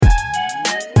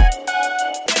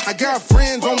got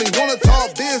friends, only wanna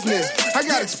talk business. I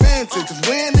got expensive, cause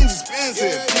winning's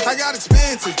expensive. I got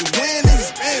expensive, cause winning's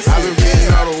expensive. I've been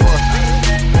reading all the war,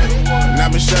 and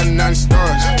I've been shutting down the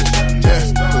stores.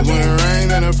 Yeah, cause when it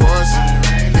rains and it pours,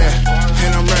 yeah,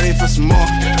 and I'm ready for some more.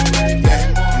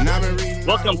 Yeah, and I've been reading.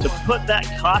 Welcome to Put That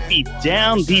Coffee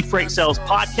Down, the Freight Sales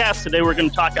Podcast. Today we're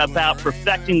going to talk about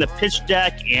perfecting the pitch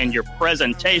deck and your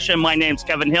presentation. My name's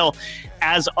Kevin Hill.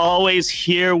 As always,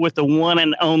 here with the one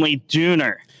and only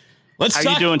Dooner. How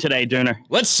are you doing today, Dooner?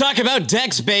 Let's talk about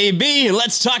decks, baby.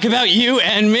 Let's talk about you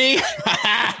and me. All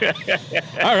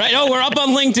right. Oh, we're up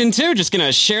on LinkedIn, too. Just going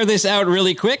to share this out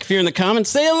really quick. If you're in the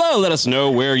comments, say hello. Let us know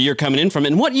where you're coming in from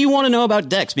and what you want to know about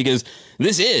decks, because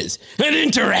this is an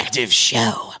interactive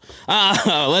show.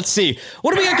 Let's see.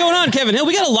 What do we got going on, Kevin Hill?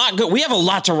 We got a lot. We have a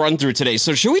lot to run through today.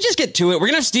 So should we just get to it? We're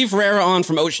going to have Steve Ferreira on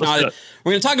from Ocean Audit.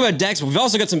 We're going to talk about decks. We've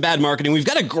also got some bad marketing. We've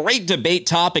got a great debate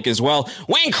topic as well.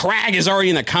 Wayne Cragg is already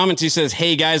in the comments. He says,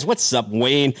 hey, guys, what's up,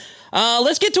 Wayne?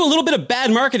 Let's get to a little bit of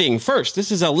bad marketing first.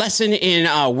 This is a lesson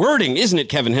in wording, isn't it,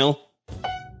 Kevin Hill?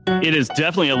 It is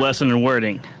definitely a lesson in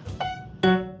wording.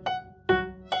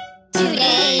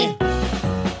 Today.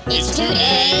 It's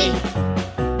today.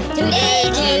 Today.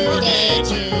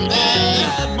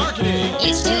 Bad marketing.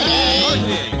 It's today.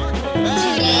 Marketing.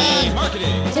 Today.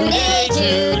 Marketing. Today.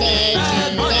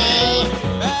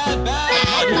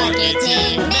 Bad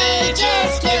marketing may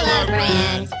just kill our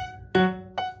brand.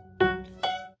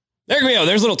 There we go.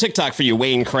 There's a little TikTok for you,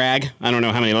 Wayne Cragg. I don't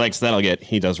know how many likes that'll get.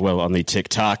 He does well on the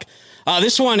TikTok.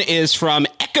 This one is from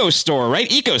EcoStore, right?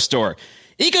 EcoStore.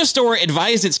 EcoStore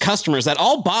advised its customers that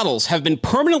all bottles have been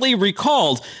permanently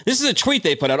recalled. This is a tweet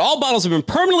they put out. All bottles have been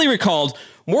permanently recalled.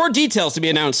 More details to be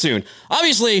announced soon.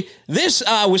 Obviously, this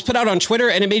was put out on Twitter,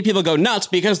 and it made people go nuts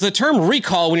because the term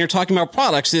recall when you're talking about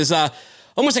products is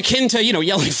almost akin to,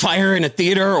 yelling fire in a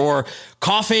theater or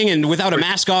coughing and without a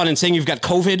mask on and saying you've got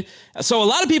COVID. So a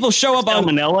lot of people show up on...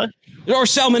 Salmonella? Or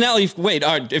salmonella. Wait,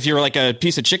 if you're like a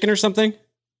piece of chicken or something?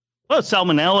 Well,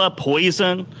 salmonella,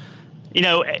 poison,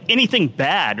 anything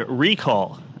bad,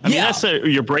 recall. I mean, that's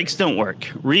your brakes don't work.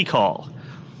 Recall.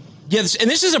 Yes, and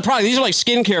this is a product. These are like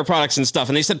skincare products and stuff.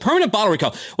 And they said permanent bottle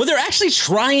recall. What they're actually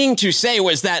trying to say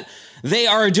was that they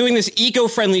are doing this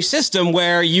eco-friendly system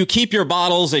where you keep your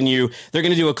bottles and they're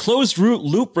going to do a closed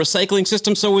loop recycling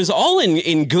system. So it was all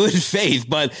in good faith.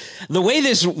 But the way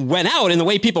this went out and the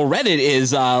way people read it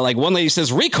is like one lady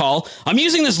says, recall, I'm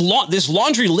using this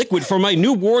laundry liquid for my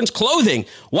newborn's clothing.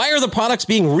 Why are the products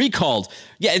being recalled?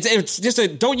 Yeah, it's just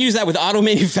don't use that with auto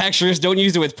manufacturers. Don't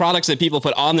use it with products that people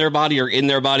put on their body or in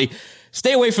their body.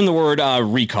 Stay away from the word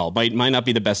recall. Might not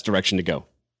be the best direction to go.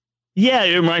 Yeah,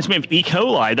 it reminds me of E.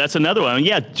 coli. That's another one.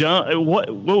 Yeah,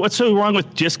 what's so wrong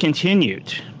with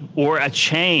discontinued or a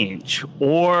change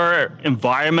or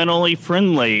environmentally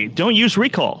friendly? Don't use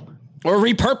recall or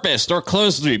repurposed or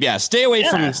closed loop. Yeah, stay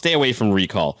away from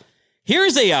recall.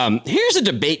 Here's a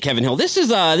debate, Kevin Hill. This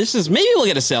is maybe we'll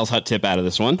get a sales hut tip out of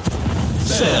this one.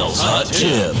 Sales hut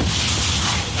tip.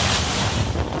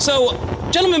 So,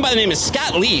 a gentleman by the name of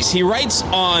Scott Lees, he writes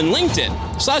on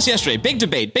LinkedIn, saw this yesterday, big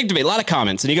debate, a lot of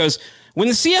comments, and he goes, when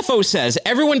the CFO says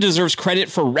everyone deserves credit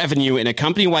for revenue in a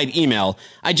company-wide email,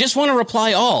 I just want to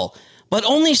reply all, but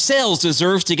only sales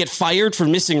deserves to get fired for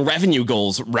missing revenue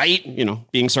goals, right?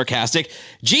 Being sarcastic.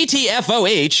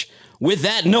 GTFOH, with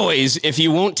that noise, if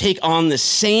you won't take on the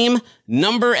same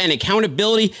number and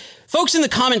accountability. Folks in the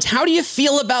comments, how do you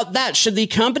feel about that? Should the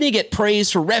company get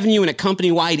praised for revenue in a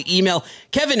company-wide email?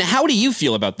 Kevin, how do you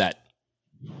feel about that?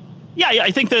 Yeah,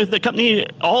 I think the company,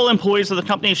 all employees of the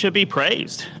company should be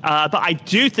praised. But I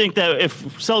do think that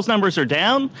if sales numbers are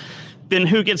down, then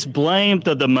who gets blamed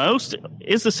the most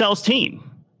is the sales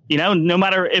team. No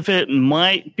matter if it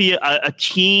might be a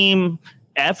team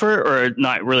effort or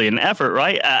not really an effort,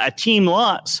 right? A team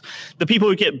loss. The people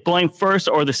who get blamed first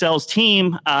are the sales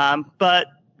team. But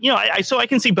I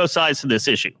can see both sides to this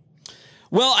issue.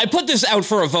 Well, I put this out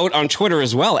for a vote on Twitter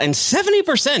as well, and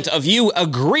 70% of you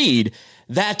agreed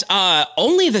that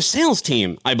only the sales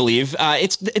team, I believe.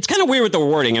 It's kind of weird with the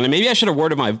wording, and maybe I should have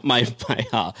worded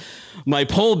my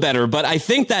poll better, but I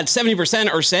think that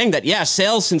 70% are saying that, yeah,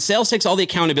 since sales takes all the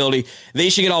accountability, they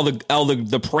should get all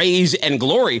the praise and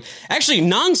glory. Actually,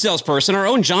 non-salesperson, our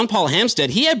own John Paul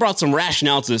Hampstead, he had brought some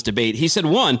rationale to this debate. He said,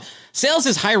 1, sales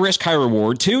is high risk, high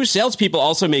reward. 2, salespeople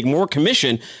also make more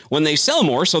commission when they sell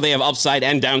more, so they have upside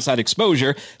and downside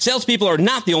exposure. Salespeople are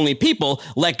not the only people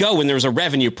let go when there's a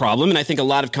revenue problem, and I think a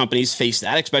lot of companies face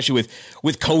that, especially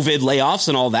with COVID layoffs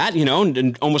and all that,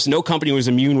 and almost no company was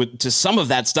immune to some of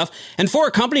that stuff. And for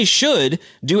a company should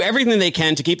do everything they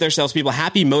can to keep their salespeople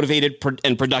happy, motivated,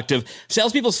 and productive.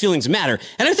 Salespeople's feelings matter.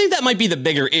 And I think that might be the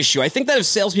bigger issue. I think that if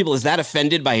salespeople is that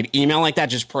offended by an email like that,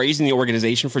 just praising the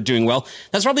organization for doing well,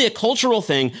 that's probably a cultural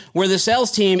thing where the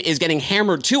sales team is getting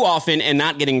hammered too often and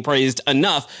not getting praised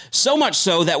enough. So much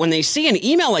so that when they see an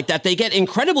email like that, they get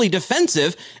incredibly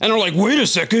defensive and are like, wait a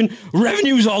second,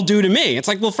 revenue's all due to me. It's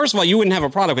like, well, first of all, you wouldn't have a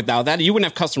product without that. You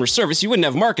wouldn't have customer service. You wouldn't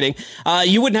have marketing.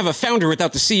 You wouldn't have a founder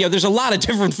without the CEO. There's a lot of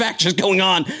different factors going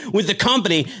on with the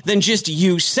company than just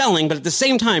you selling. But at the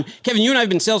same time, Kevin, you and I have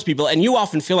been salespeople, and you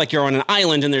often feel like you're on an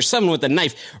island and there's someone with a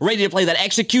knife ready to play that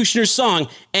executioner song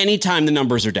anytime the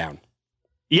numbers are down.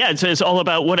 Yeah, it's all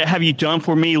about what have you done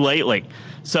for me lately.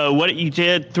 So what you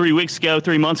did 3 weeks ago,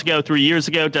 3 months ago, 3 years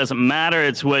ago, doesn't matter.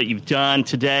 It's what you've done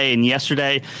today and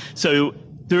yesterday. So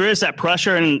there is that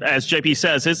pressure. And as JP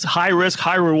says, it's high risk,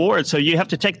 high reward. So you have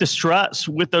to take the stress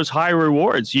with those high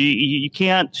rewards. You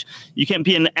can't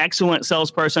be an excellent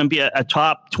salesperson, be a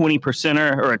top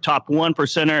 20%er or a top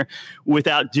 1%er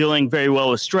without dealing very well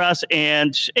with stress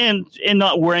and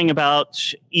not worrying about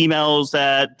emails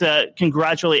that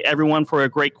congratulate everyone for a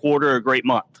great quarter or a great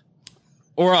month.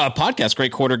 Or a podcast,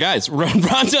 great quarter, guys.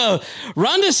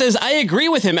 Rhonda says, I agree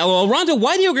with him. LOL. Rhonda,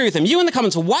 why do you agree with him? You in the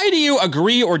comments, why do you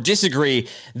agree or disagree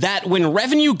that when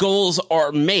revenue goals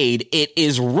are made, it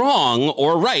is wrong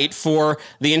or right for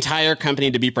the entire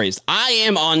company to be praised? I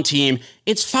am on team.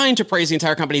 It's fine to praise the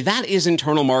entire company. That is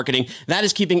internal marketing. That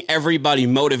is keeping everybody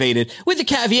motivated, with the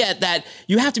caveat that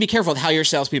you have to be careful with how your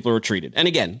salespeople are treated. And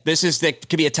again, that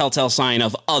could be a telltale sign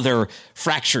of other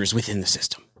fractures within the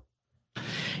system.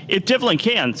 It definitely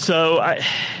can. So,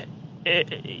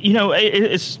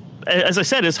 it's as I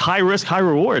said, it's high risk, high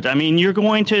reward. I mean,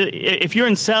 if you're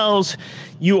in sales,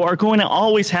 you are going to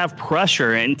always have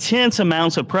pressure, intense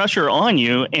amounts of pressure on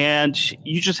you, and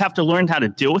you just have to learn how to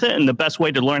deal with it. And the best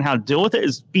way to learn how to deal with it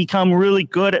is become really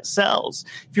good at sales.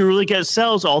 If you're really good at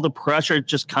sales, all the pressure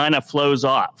just kind of flows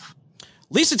off.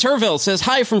 Lisa Turville says,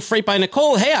 hi from Freight by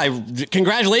Nicole. Hey,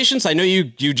 congratulations. I know you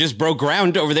just broke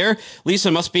ground over there.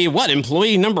 Lisa must be,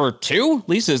 employee number 2?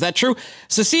 Lisa, is that true?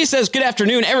 Ceci says, good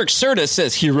afternoon. Eric Serta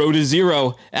says, hero to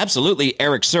zero. Absolutely,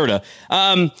 Eric Serta.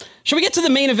 Shall we get to the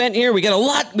main event here? We got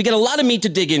a lot of meat to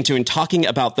dig into in talking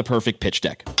about the perfect pitch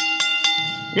deck.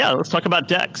 Yeah, let's talk about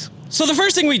decks. So the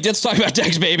first thing we did, let's talk about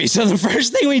decks, baby. So the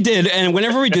first thing we did, and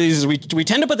whenever we do these, is we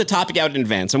tend to put the topic out in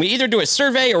advance. And we either do a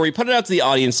survey or we put it out to the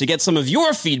audience to get some of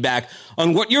your feedback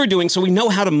on what you're doing so we know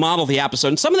how to model the episode.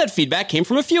 And some of that feedback came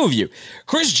from a few of you.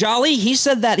 Chris Jolly, he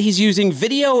said that he's using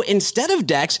video instead of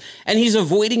decks, and he's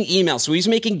avoiding email. So he's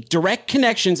making direct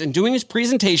connections and doing his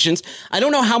presentations. I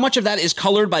don't know how much of that is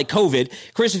colored by COVID.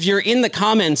 Chris, if you're in the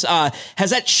comments,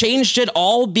 has that changed at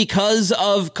all because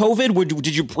of COVID?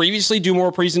 Did you previously do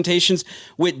more presentations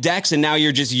with decks and now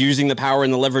you're just using the power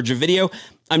and the leverage of video?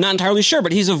 I'm not entirely sure,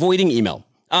 but he's avoiding email.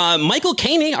 Michael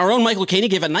Caney, our own Michael Caney,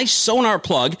 gave a nice sonar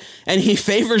plug, and he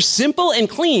favors simple and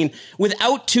clean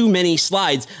without too many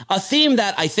slides, a theme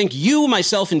that I think you,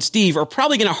 myself, and Steve are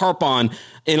probably going to harp on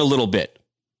in a little bit.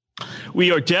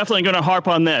 We are definitely going to harp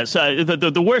on this.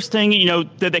 The worst thing,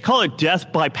 they call it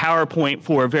death by PowerPoint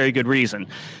for a very good reason,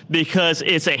 because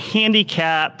it's a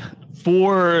handicap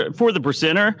for the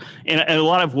presenter in a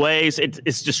lot of ways.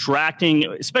 It's distracting,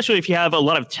 especially if you have a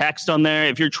lot of text on there.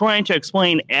 If you're trying to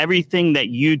explain everything that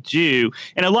you do,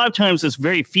 and a lot of times it's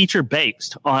very feature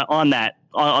based on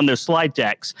their slide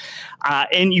decks,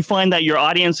 and you find that your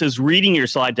audience is reading your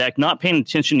slide deck, not paying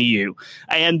attention to you.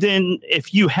 And then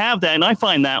if you have that, and I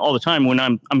find that all the time when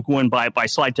I'm going by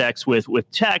slide decks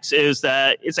with text, is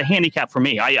that it's a handicap for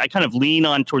me. I kind of lean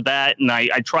on toward that, and I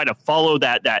try to follow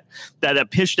that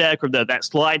pitch deck or that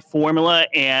slide formula,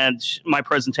 and my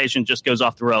presentation just goes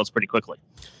off the rails pretty quickly.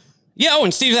 Yeah,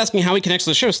 and Steve's asking how he connects to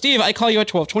the show. Steve, I call you at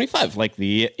 12:25, like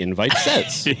the invite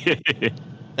says.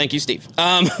 Thank you, Steve.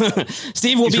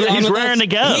 Steve will be on. He's raring to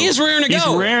go. He is raring to go. He's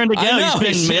raring to go.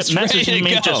 He's been messaging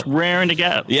me, just raring to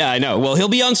go. Yeah, I know. Well, he'll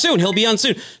be on soon.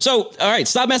 So, all right,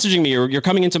 stop messaging me. You're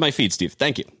coming into my feed, Steve.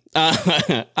 Thank you.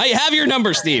 I have your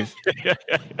number, Steve.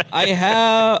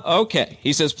 Okay.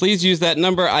 He says, please use that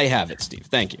number. I have it, Steve.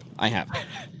 Thank you. I have it.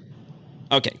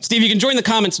 Okay, Steve, you can join the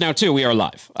comments now, too. We are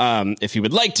live, if you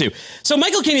would like to. So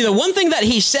Michael Kinney, the one thing that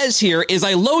he says here is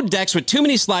I load decks with too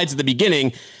many slides at the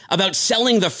beginning about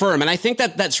selling the firm. And I think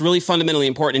that that's really fundamentally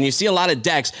important. And you see a lot of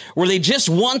decks where they just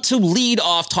want to lead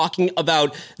off talking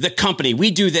about the company.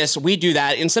 We do this, we do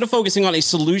that, instead of focusing on a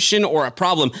solution or a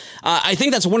problem. I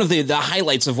think that's one of the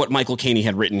highlights of what Michael Kinney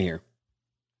had written here.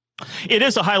 It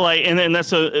is a highlight, and then that's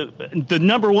the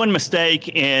number one mistake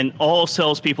in all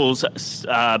salespeople's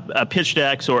pitch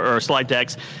decks or slide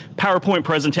decks, PowerPoint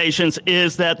presentations,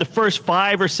 is that the first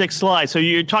 5 or 6 slides, so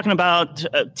you're talking about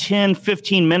 10,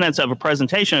 15 minutes of a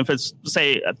presentation. If it's,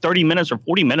 say, a 30 minutes or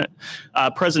 40-minute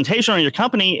presentation on your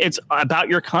company, it's about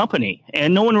your company,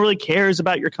 and no one really cares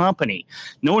about your company.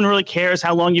 No one really cares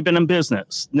how long you've been in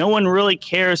business. No one really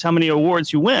cares how many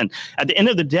awards you win. At the end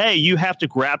of the day, you have to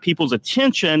grab people's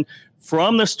attention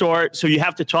from the start, so you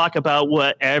have to talk about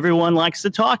what everyone likes to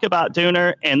talk about,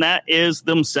 Dooner, and that is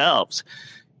themselves.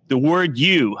 The word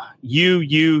you.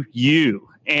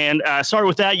 And start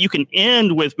with that. You can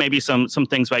end with maybe some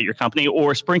things about your company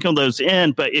or sprinkle those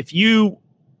in, but if you,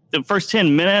 the first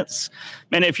 10 minutes,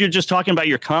 man, if you're just talking about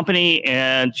your company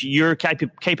and your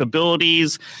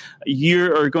capabilities,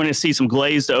 you are going to see some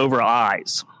glazed over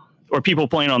eyes or people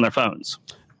playing on their phones.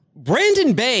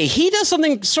 Brandon Bay, he does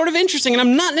something sort of interesting, and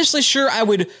I'm not necessarily sure I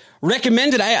would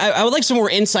recommend it. I would like some more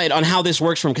insight on how this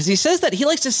works for him, because he says that he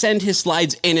likes to send his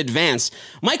slides in advance.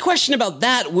 My question about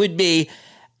that would be,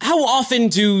 how often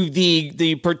do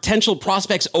the potential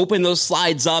prospects open those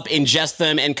slides up, ingest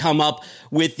them, and come up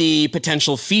with the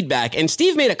potential feedback? And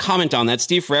Steve made a comment on that,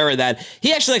 Steve Ferreira, that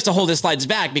he actually likes to hold his slides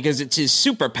back because it's his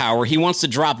superpower. He wants to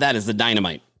drop that as the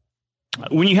dynamite.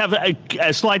 When you have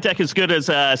a slide deck as good as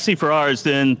C4R's,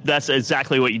 then that's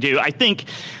exactly what you do. I think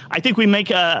we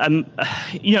make a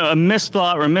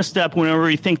misthought or a misstep whenever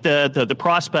we think the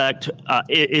prospect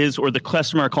is, or the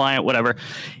customer, client, whatever,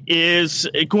 is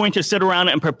going to sit around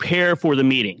and prepare for the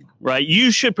meeting, right?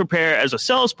 You should prepare as a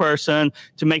salesperson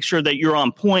to make sure that you're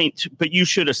on point, but you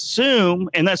should assume,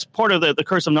 and that's part of the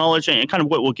curse of knowledge and kind of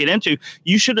what we'll get into,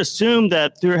 you should assume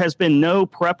that there has been no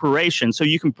preparation. So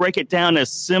you can break it down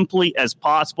as simply as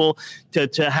possible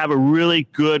to have a really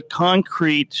good,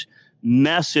 concrete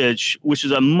message, which is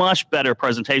a much better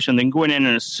presentation than going in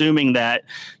and assuming that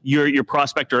your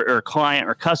prospect or client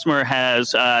or customer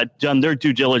has done their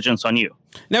due diligence on you.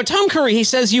 Now, Tom Curry, he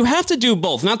says you have to do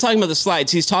both. Not talking about the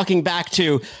slides. He's talking back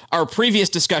to our previous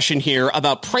discussion here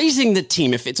about praising the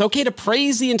team. If it's okay to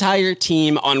praise the entire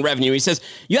team on revenue, he says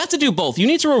you have to do both. You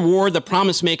need to reward the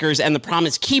promise makers and the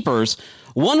promise keepers.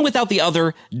 One without the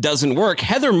other doesn't work.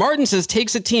 Heather Martin says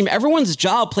takes a team. Everyone's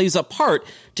job plays a part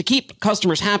to keep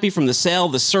customers happy, from the sale,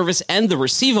 the service, and the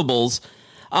receivables.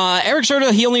 Eric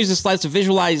Serta, he only uses slides to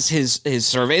visualize his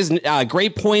surveys.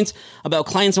 Great points about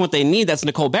clients and what they need. That's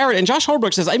Nicole Barrett. And Josh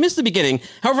Holbrook says, I missed the beginning.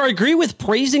 However, I agree with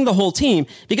praising the whole team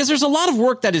because there's a lot of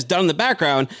work that is done in the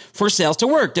background for sales to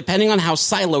work, depending on how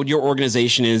siloed your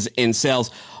organization is in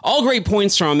sales. All great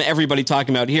points from everybody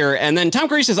talking about here. And then Tom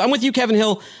Curry says, I'm with you, Kevin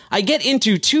Hill. I get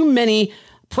into too many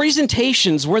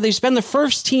presentations where they spend the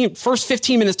first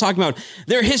 15 minutes talking about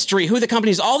their history, who the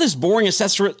company is, all this boring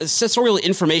accessorial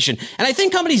information. And I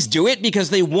think companies do it because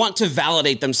they want to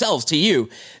validate themselves to you,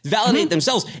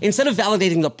 themselves instead of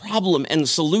validating the problem and the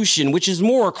solution, which is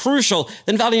more crucial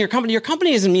than validating your company. Your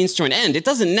company is a means to an end. It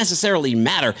doesn't necessarily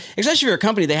matter, especially if you're a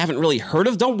company they haven't really heard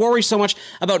of. Don't worry so much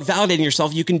about validating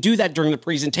yourself. You can do that during the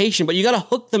presentation, but you got to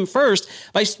hook them first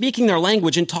by speaking their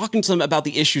language and talking to them about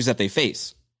the issues that they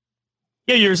face.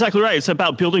 Yeah, you're exactly right. It's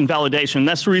about building validation.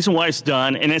 That's the reason why it's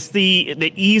done. And it's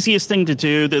the easiest thing to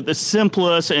do, the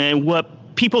simplest, and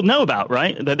what people know about,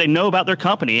 right? That they know about their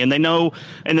company, and they know,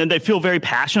 and then they feel very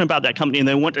passionate about that company and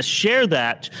they want to share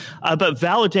that. But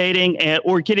validating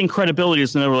or getting credibility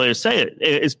is another way to say it.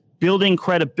 Is building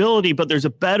credibility, but there's a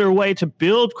better way to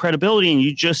build credibility, and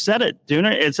you just said it,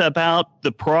 Dooner. It's about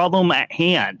the problem at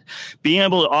hand. Being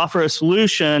able to offer a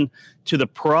solution to the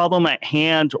problem at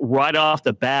hand right off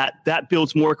the bat, that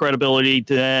builds more credibility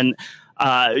than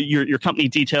your company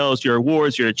details, your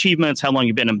awards, your achievements, how long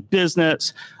you've been in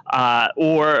business,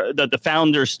 or the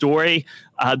founder's story.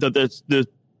 The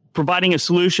providing a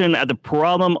solution at the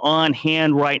problem on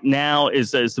hand right now is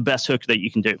the best hook that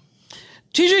you can do.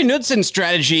 TJ Knudson's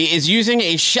strategy is using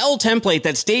a shell template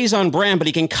that stays on brand, but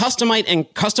he can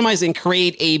customize and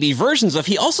create A/B versions of.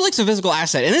 He also likes a physical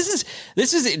asset, and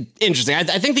this is interesting. I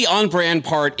think the on brand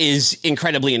part is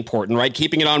incredibly important, right?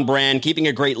 Keeping it on brand, keeping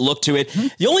a great look to it. Mm-hmm.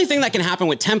 The only thing that can happen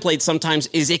with templates sometimes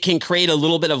is it can create a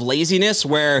little bit of laziness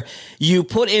where you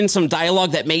put in some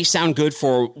dialogue that may sound good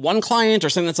for one client or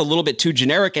something that's a little bit too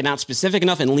generic and not specific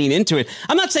enough, and lean into it.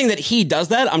 I'm not saying that he does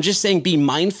that. I'm just saying be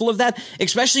mindful of that,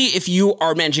 especially if you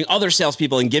are managing other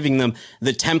salespeople and giving them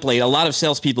the template. A lot of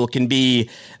salespeople can be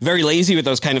very lazy with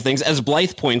those kind of things. As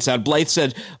Blythe points out, Blythe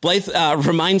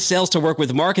reminds sales to work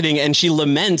with marketing, and she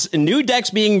laments new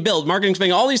decks being built. Marketing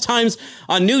spending all these times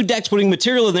on new decks, putting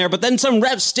material in there, but then some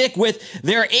reps stick with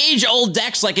their age-old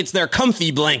decks like it's their comfy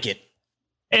blanket.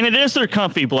 And it is their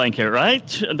comfy blanket,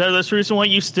 right? That's the reason why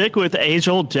you stick with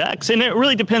age-old decks. And it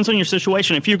really depends on your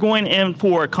situation. If you're going in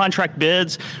for contract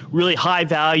bids, really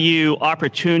high-value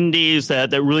opportunities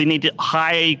that really need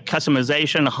high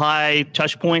customization, high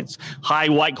touch points, high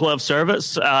white glove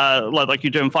service, like you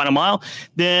do in Final Mile,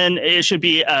 then it should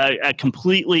be a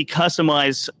completely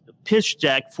customized pitch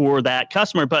deck for that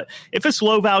customer. But if it's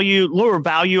lower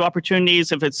value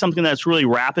opportunities, if it's something that's really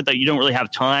rapid that you don't really have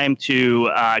time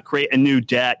to create a new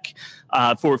deck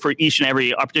for each and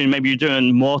every opportunity, maybe you're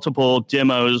doing multiple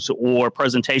demos or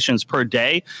presentations per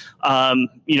day,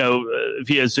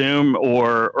 via Zoom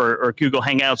or Google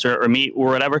Hangouts or Meet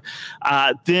or whatever,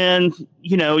 then,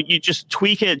 you just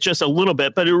tweak it just a little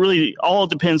bit, but it really all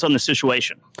depends on the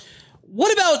situation.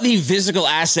 What about the physical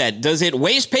asset? Does it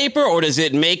waste paper or does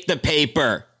it make the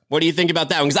paper? What do you think about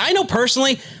that one? Because I know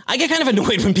personally, I get kind of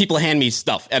annoyed when people hand me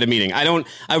stuff at a meeting. I'd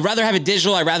rather have it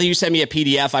digital. I'd rather you send me a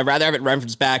PDF. I'd rather have it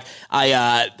referenced back.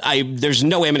 There's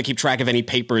no way I'm going to keep track of any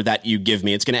paper that you give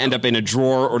me. It's going to end up in a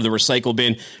drawer or the recycle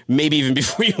bin, maybe even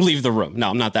before you leave the room. No,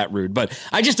 I'm not that rude, but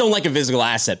I just don't like a physical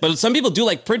asset. But some people do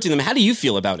like printing them. How do you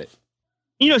feel about it?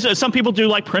 So some people do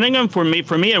like printing them. For me,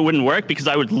 it wouldn't work because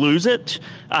I would lose it.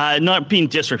 Not being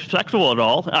disrespectful at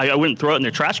all. I wouldn't throw it in the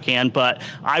trash can, but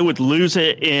I would lose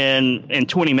it in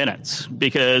 20 minutes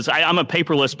because I'm a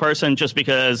paperless person just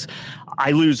because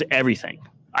I lose everything.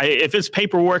 If it's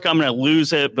paperwork, I'm going to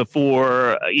lose it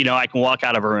before, I can walk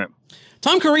out of a room.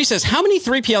 Tom Curry says, how many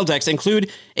 3PL decks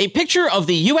include a picture of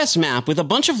the U.S. map with a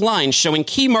bunch of lines showing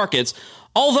key markets,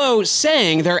 although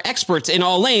saying they're experts in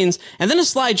all lanes, and then a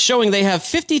slide showing they have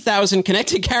 50,000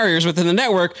 connected carriers within the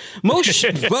network? Most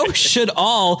should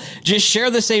all just share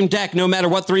the same deck, no matter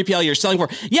what 3PL you're selling for.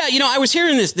 Yeah, I was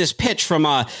hearing this pitch from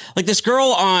this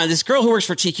girl who works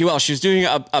for TQL. She was doing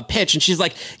a pitch, and she's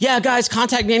like, "Yeah, guys,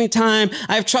 contact me anytime.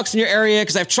 I have trucks in your area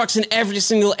because I have trucks in every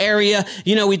single area.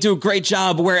 We do a great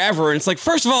job wherever." And it's like,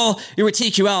 first of all, you're with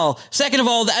TQL. Second of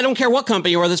all, I don't care what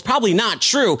company you are. That's probably not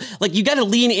true. Like, you got to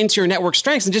lean into your network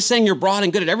strengths, and just saying you're broad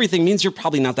and good at everything means you're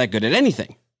probably not that good at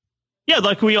anything. Yeah,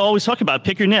 like we always talk about,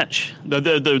 pick your niche.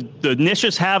 The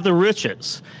niches have the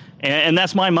riches. And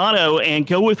that's my motto. And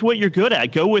go with what you're good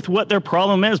at. Go with what their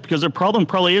problem is, because their problem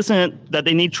probably isn't that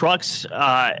they need trucks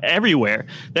everywhere.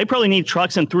 They probably need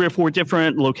trucks in 3 or 4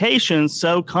 different locations.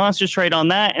 So concentrate on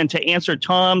that. And to answer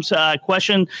Tom's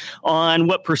question on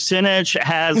what percentage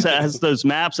has those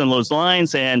maps and those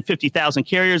lines and 50,000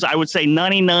 carriers, I would say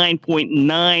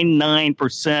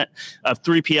 99.99% of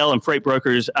 3PL and freight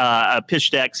brokers pitch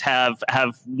decks have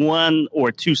 1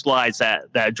 or 2 slides that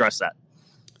address that.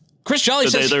 Chris Jolly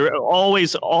says they're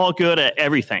always all good at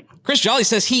everything. Chris Jolly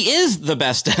says he is the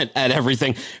best at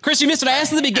everything. Chris, you missed it. I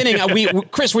asked in the beginning. We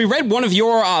read one of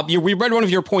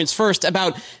your points first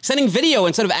about sending video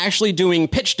instead of actually doing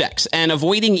pitch decks and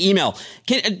avoiding email.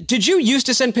 Did you used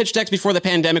to send pitch decks before the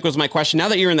pandemic? Was my question. Now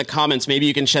that you're in the comments, maybe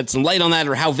you can shed some light on that,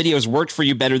 or how videos worked for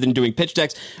you better than doing pitch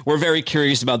decks. We're very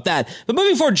curious about that. But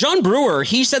moving forward, John Brewer,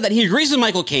 he said that he agrees with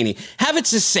Michael Caney. Have it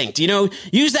succinct.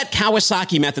 Use that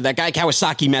Kawasaki method, that Guy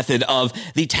Kawasaki method of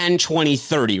the 10, 20,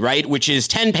 30, right? Which is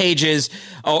 10 pages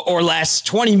or less,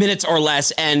 20 minutes or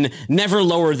less, and never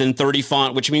lower than 30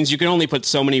 font, which means you can only put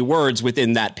so many words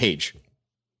within that page.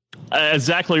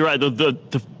 Exactly right.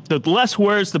 The less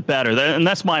words, the better. And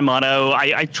that's my motto.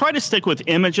 I try to stick with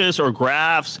images or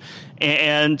graphs.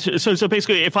 And so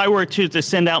basically, if I were to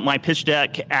send out my pitch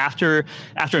deck after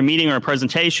a meeting or a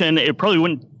presentation, it probably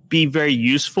wouldn't be very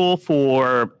useful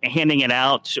for handing it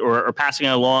out or passing it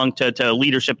along to a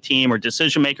leadership team or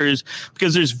decision makers,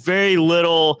 because there's very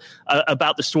little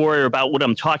about the story or about what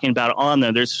I'm talking about on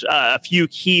there. There's a few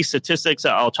key statistics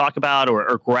that I'll talk about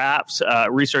or graphs,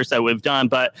 research that we've done,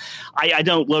 but I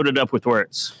don't load it up with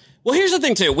words. Well, here's the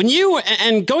thing, too. When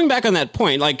and going back on that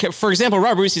point, like, for example,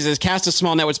 Rob Rusi says, cast a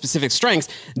small net with specific strengths.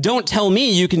 Don't tell me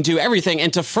you can do everything.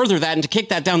 And to further that and to kick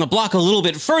that down the block a little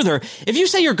bit further, if you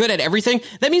say you're good at everything,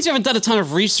 that means you haven't done a ton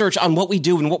of research on what we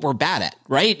do and what we're bad at,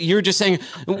 right? You're just saying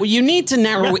you need to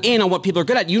narrow in on what people are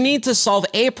good at. You need to solve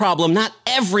a problem, not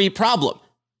every problem.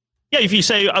 Yeah, if you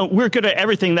say we're good at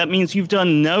everything, that means you've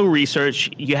done no research.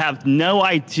 You have no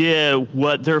idea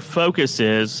what their focus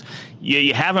is.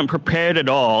 You haven't prepared at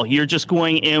all. You're just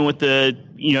going in with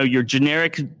your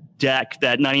generic deck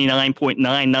that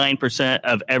 99.99%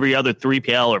 of every other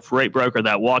 3PL or freight broker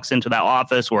that walks into that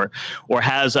office or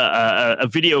has a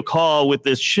video call with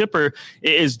this shipper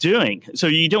is doing. So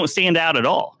you don't stand out at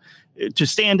all. To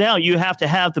stand out, you have to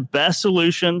have the best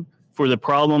solution for the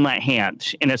problem at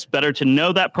hand. And it's better to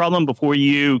know that problem before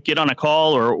you get on a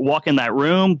call or walk in that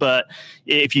room. But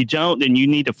if you don't, then you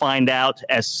need to find out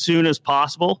as soon as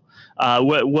possible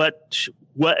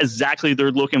what exactly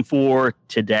they're looking for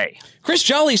today. Chris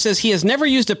Jolly says he has never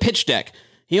used a pitch deck.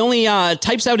 He only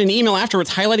types out an email afterwards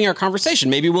highlighting our conversation.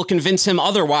 Maybe we'll convince him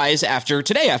otherwise after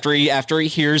today, after he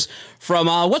hears from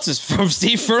from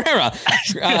Steve Ferreira.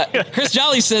 Chris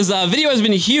Jolly says video has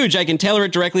been huge. I can tailor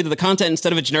it directly to the content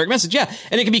instead of a generic message. Yeah,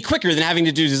 and it can be quicker than having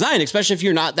to do design, especially if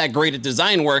you're not that great at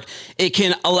design work. It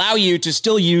can allow you to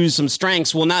still use some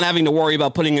strengths while not having to worry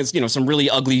about putting this, some really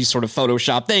ugly sort of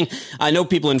Photoshop thing. I know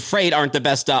people in freight aren't the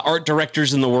best art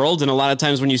directors in the world, and a lot of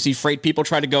times when you see freight people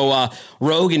try to go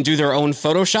rogue and do their own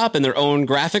Photoshop and their own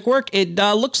graphic work, it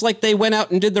looks like they went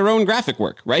out and did their own graphic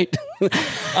work, right?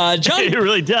 John, it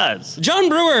really does. John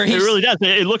Brewer. It really does.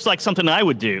 It looks like something I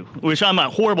would do, which I'm a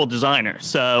horrible designer.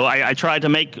 So I try to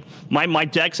make my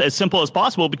decks as simple as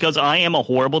possible because I am a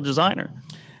horrible designer.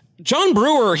 John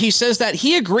Brewer, he says that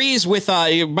he agrees with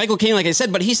Michael Caine, like I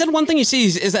said, but he said one thing he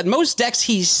sees is that most decks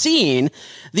he's seen,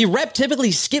 the rep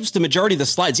typically skips the majority of the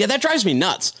slides. Yeah, that drives me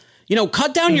nuts.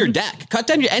 Cut down your deck.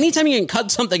 Anytime you can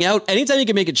cut something out, anytime you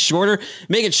can make it shorter,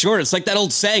 make it shorter. It's like that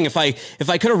old saying, if I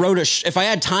could have if I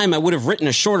had time, I would have written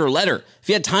a shorter letter. If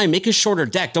you had time, make a shorter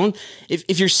deck.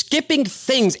 If you're skipping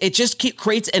things, it just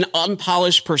creates an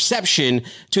unpolished perception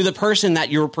to the person that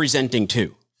you're presenting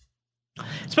to.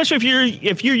 Especially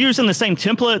if you're using the same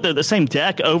template, the same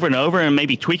deck over and over, and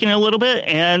maybe tweaking it a little bit,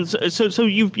 and so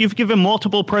you've given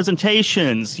multiple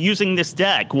presentations using this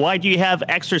deck. Why do you have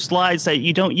extra slides that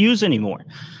you don't use anymore?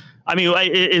 I mean,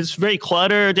 it's very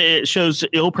cluttered. It shows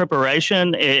ill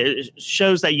preparation. It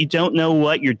shows that you don't know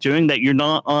what you're doing, that you're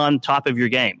not on top of your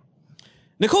game.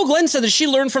 Nicole Glenn said that she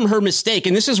learned from her mistake,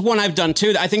 and this is one I've done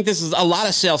too. I think this is a lot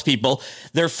of salespeople,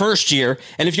 their first year.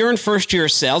 And if you're in first year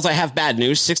sales, I have bad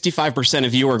news. 65%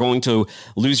 of you are going to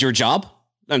lose your job.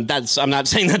 And I'm not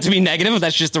saying that to be negative.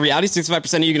 That's just the reality.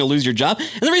 65% of you are going to lose your job.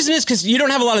 And the reason is because you don't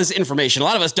have a lot of this information. A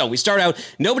lot of us don't. We start out,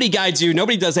 nobody guides you.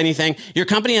 Nobody does anything. Your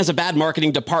company has a bad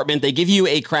marketing department. They give you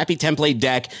a crappy template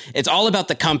deck. It's all about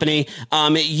the company.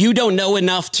 You don't know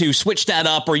enough to switch that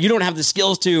up, or you don't have the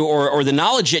skills to, or the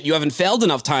knowledge yet. You haven't failed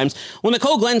enough times. Well,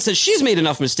 Nicole Glenn says she's made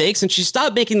enough mistakes and she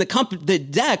stopped making the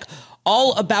deck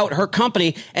all about her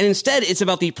company, and instead it's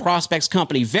about the prospect's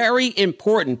company. Very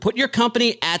important. Put your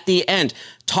company at the end.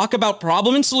 Talk about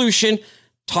problem and solution,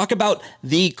 talk about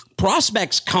the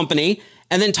prospect's company,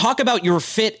 and then talk about your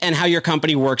fit and how your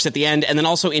company works at the end, and then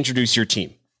also introduce your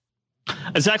team.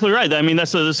 Exactly right. I mean,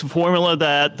 that's a formula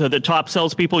that the top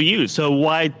salespeople use. So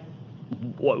why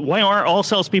aren't all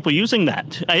salespeople using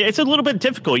that? It's a little bit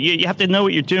difficult. You have to know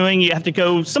what you're doing. You have to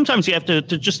go. Sometimes you have to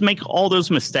just make all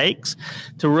those mistakes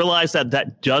to realize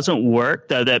that doesn't work.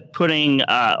 That putting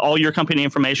all your company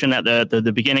information at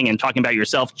the beginning and talking about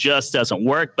yourself just doesn't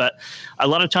work. But a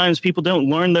lot of times people don't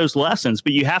learn those lessons.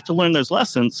 But you have to learn those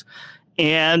lessons.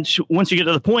 And once you get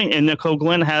to the point, and Nicole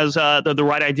Glenn has the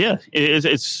right idea,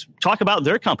 it's talk about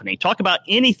their company. Talk about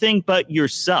anything but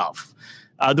yourself.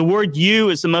 The word you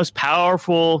is the most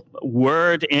powerful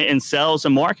word in sales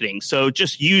and marketing. So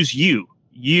just use you.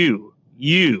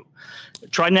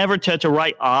 Try never to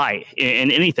write I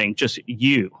in anything, just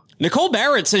you. Nicole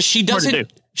Barrett says she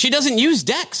doesn't use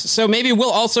decks. So maybe we'll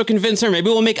also convince her.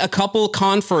 Maybe we'll make a couple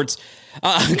converts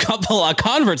after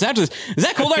this.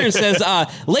 Zach Coldiron says,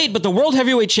 late, but the world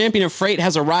heavyweight champion of freight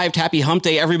has arrived. Happy hump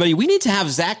day, everybody. We need to have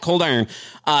Zach Coldiron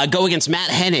go against Matt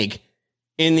Hennig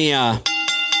in the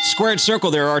Squared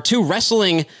Circle. There are two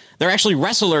they're actually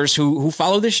wrestlers who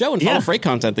follow this show and follow freight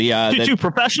content. Two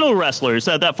professional wrestlers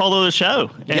that follow the show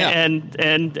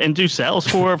and do sales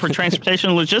for transportation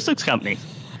and logistics companies.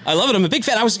 I love it. I'm a big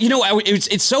fan.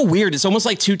 It's so weird. It's almost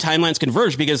like two timelines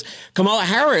converge because Kamala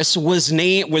Harris was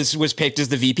picked as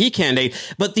the VP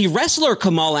candidate, but the wrestler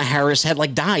Kamala Harris had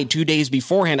died 2 days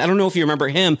beforehand. I don't know if you remember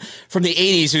him from the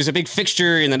 80s. He was a big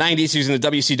fixture in the 90s. He was in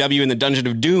the WCW in the Dungeon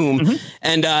of Doom. Mm-hmm.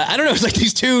 And I don't know. It's like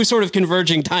these two sort of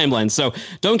converging timelines. So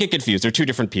don't get confused. They're two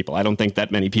different people. I don't think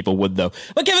that many people would, though.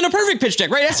 But given a perfect pitch deck,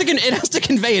 right? It has to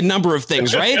convey a number of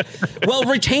things, right? Well,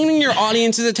 retaining your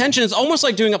audience's attention is almost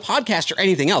like doing a podcast or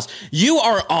anything else. You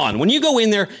are on. When you go in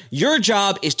there, your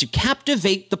job is to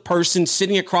captivate the person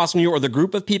sitting across from you or the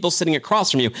group of people sitting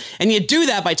across from you. And you do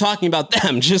that by talking about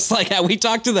them, just like how we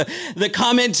talk to the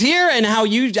comments here and how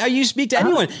you speak to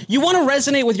anyone. You want to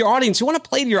resonate with your audience. You want to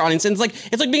play to your audience. And it's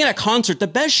like being at a concert. The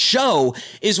best show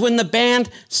is when the band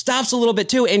stops a little bit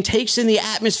too and takes in the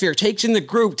atmosphere, takes in the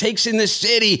group, takes in the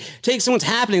city, takes in what's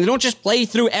happening. They don't just play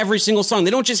through every single song.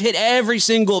 They don't just hit every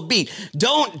single beat.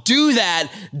 Don't do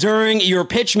that during your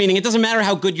pitch meeting. It doesn't matter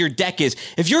how good your deck is.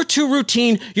 If you're too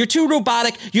routine, you're too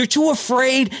robotic, you're too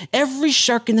afraid, every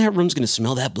shark in that room is going to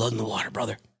smell that blood in the water,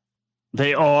 brother.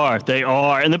 They are.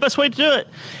 And the best way to do it,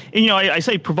 I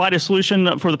say provide a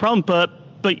solution for the problem, but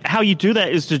But how you do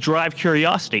that is to drive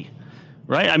curiosity,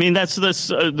 right? I mean, that's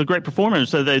the great performers.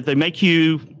 So they make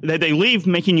you, they leave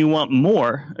making you want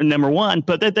more, number one,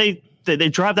 but they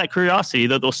drive that curiosity.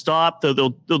 They'll stop. They'll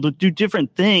do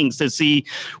different things to see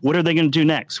what are they going to do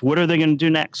next? What are they going to do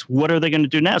next? What are they going to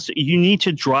do next? You need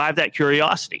to drive that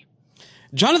curiosity.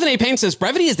 Jonathan A. Payne says,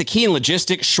 brevity is the key in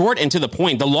logistics, short and to the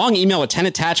point. The long email with 10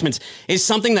 attachments is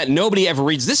something that nobody ever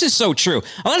reads. This is so true.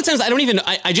 A lot of times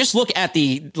I just look at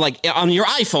on your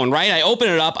iPhone, right? I open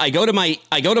it up, I go to my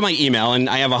email, and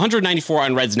I have 194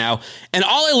 unreads now. And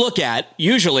all I look at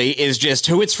usually is just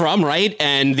who it's from, right?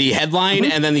 And the headline,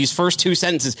 and then these first two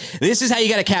sentences. This is how you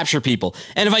got to capture people.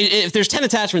 And if there's 10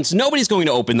 attachments, nobody's going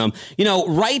to open them.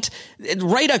 It's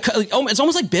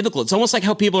almost like biblical. It's almost like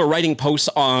how people are writing posts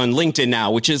on LinkedIn now,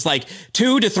 which is like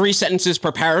 2 to 3 sentences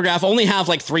per paragraph, only have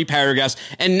like 3 paragraphs,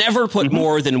 and never put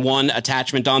more than one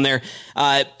attachment on there.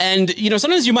 And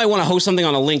sometimes you might want to host something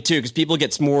on a link too, because people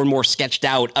get more and more sketched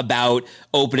out about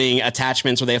opening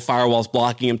attachments, or they have firewalls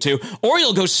blocking them too. Or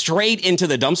you'll go straight into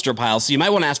the dumpster pile. So you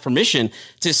might want to ask permission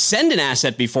to send an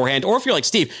asset beforehand. Or if you're like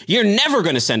Steve, you're never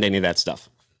going to send any of that stuff.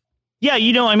 Yeah,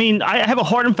 I have a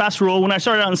hard and fast rule. When I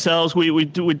started out in sales, we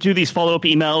do these follow-up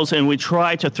emails, and we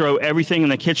try to throw everything in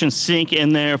the kitchen sink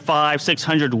in there,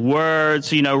 500-600 words,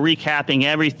 recapping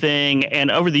everything. And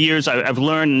over the years, I've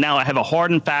learned now I have a hard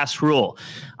and fast rule.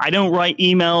 I don't write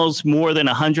emails more than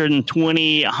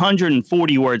 120,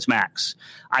 140 words max.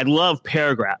 I love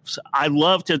paragraphs. I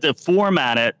love to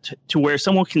format it to where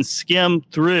someone can skim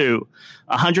through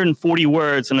 140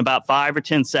 words in about 5 or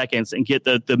 10 seconds and get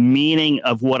the meaning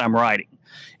of what I'm writing.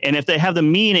 And if they have the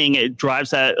meaning, it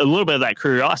drives a little bit of that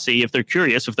curiosity. If they're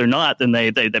curious, if they're not, then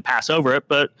they pass over it.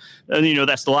 But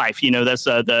that's the life. That's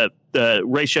the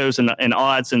ratios and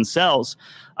odds in sales.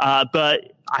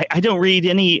 But I don't read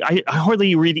I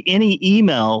hardly read any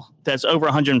email that's over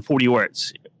 140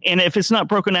 words. And if it's not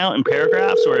broken out in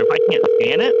paragraphs, or if I can't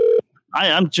stand it,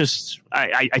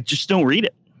 I just don't read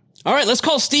it. All right, let's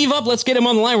call Steve up. Let's get him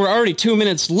on the line. We're already 2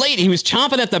 minutes late. He was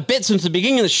chomping at the bit since the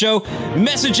beginning of the show,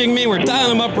 messaging me. We're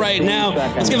dialing him up right now.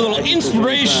 Let's give a little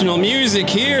inspirational music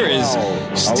here as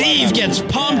Steve gets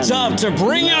pumped up to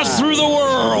bring us through the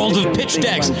world of pitch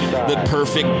decks. The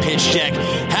perfect pitch deck.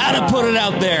 How to put it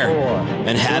out there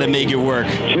and how to make it work.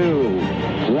 2,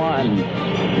 1,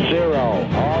 0.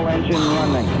 All engine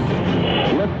running.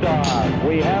 Liftoff.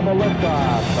 We have a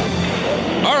liftoff.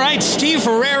 All right, Steve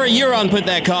Ferreira, you're on Put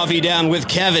That Coffee Down with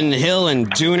Kevin Hill and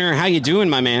Dooner. How you doing,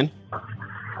 my man?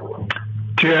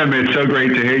 Tim, it's so great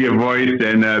to hear your voice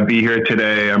and be here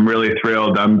today. I'm really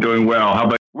thrilled. I'm doing well. How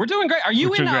about We're doing great. Are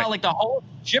you in like the whole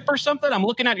ship or something? I'm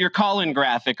looking at your call-in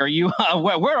graphic. Are you?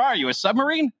 Where are you? A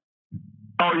submarine?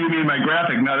 Oh, you mean my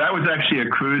graphic? No, that was actually a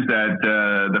cruise that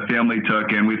the family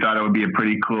took, and we thought it would be a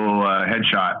pretty cool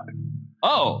headshot.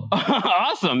 Oh,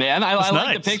 awesome, man. I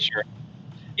like the picture.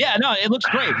 Yeah, no, it looks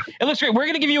great. It looks great. We're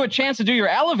going to give you a chance to do your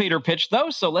elevator pitch, though,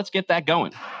 so let's get that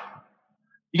going.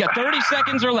 You got 30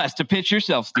 seconds or less to pitch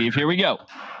yourself, Steve. Here we go.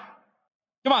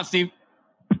 Come on, Steve.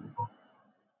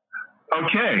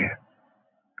 Okay.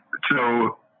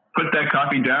 So put that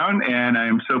coffee down, and I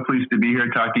am so pleased to be here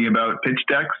talking about pitch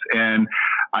decks. And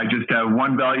I just have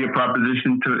one value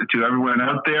proposition to everyone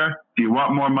out there. Do you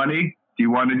want more money? Do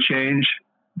you want to change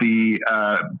the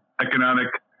economic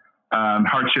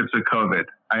hardships of COVID?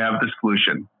 I have the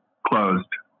solution. Closed.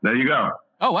 There you go.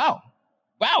 Oh, wow.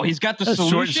 Wow, he's got the solution.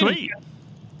 Short and sweet.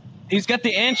 He's got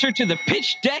the answer to the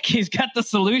pitch deck. He's got the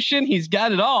solution. He's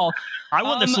got it all. I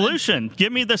want the solution.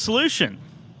 Give me the solution.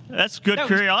 That's good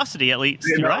curiosity, at least,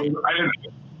 right?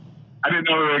 I didn't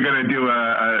know we were going to do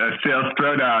a sales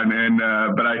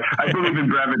throwdown, but I believe in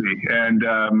brevity, and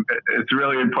it's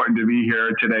really important to be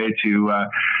here today to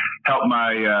help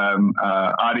my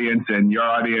audience and your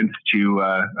audience to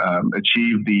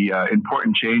achieve the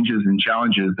important changes and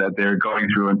challenges that they're going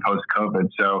through in post-COVID.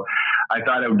 So I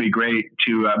thought it would be great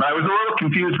to, but I was a little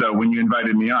confused, though, when you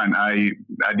invited me on. I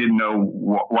didn't know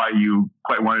why you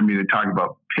quite wanted me to talk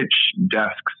about pitch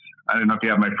desks. I don't know if you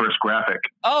have my first graphic.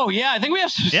 Oh, yeah. I think we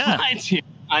have some slides here.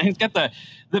 It's got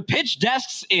the pitch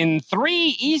desks in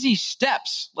 3 easy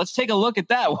steps. Let's take a look at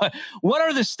that. What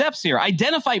are the steps here?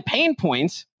 Identify pain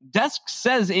points. Desk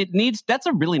says it needs. That's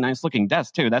a really nice looking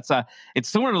desk, too. It's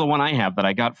similar to the one I have that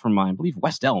I got from, I believe,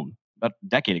 West Elm about a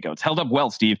decade ago. It's held up well,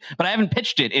 Steve, but I haven't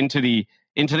pitched it into the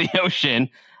ocean.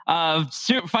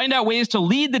 Find out ways to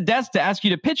lead the desk to ask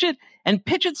you to pitch it, and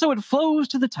pitch it so it flows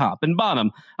to the top and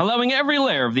bottom, allowing every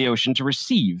layer of the ocean to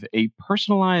receive a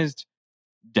personalized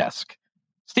desk.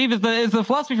 Steve, is the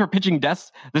philosophy for pitching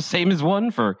desks the same as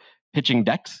one for pitching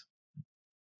decks?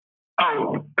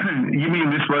 Oh, you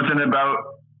mean this wasn't about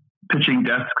pitching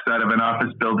desks out of an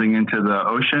office building into the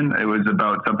ocean. It was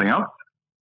about something else.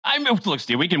 I mean, look,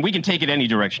 Steve, we can take it any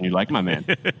direction you like, my man.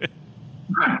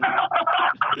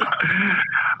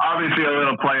 Obviously, a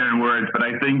little play on words, but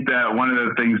I think that one of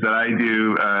the things that I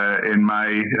do in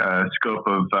my scope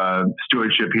of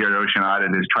stewardship here at Ocean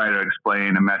Audit is try to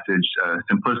explain a message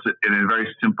in a very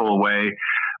simple way.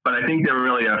 But I think there were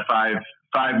really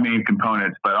five main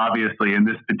components. But obviously, in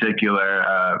this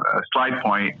particular slide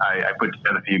point, I put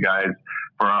together for you guys.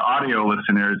 For our audio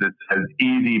listeners, it says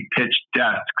Easy Pitch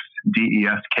Desks,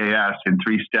 DESKS, in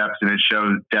 3 steps, and it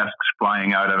shows desks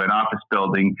flying out of an office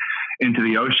building into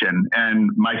the ocean.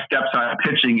 And my steps on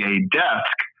pitching a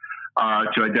desk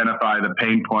are to identify the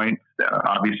pain points.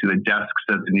 Obviously, the desk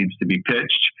says it needs to be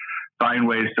pitched. Find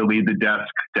ways to lead the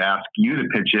desk to ask you to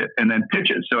pitch it, and then pitch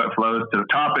it so it flows to the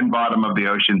top and bottom of the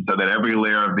ocean so that every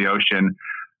layer of the ocean,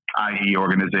 i.e.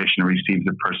 organization, receives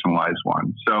a personalized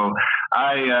one. So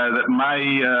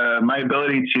my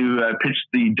ability to pitch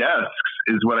the desks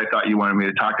is what I thought you wanted me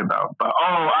to talk about. But,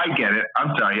 I get it.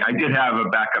 I'm sorry. I did have a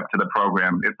backup to the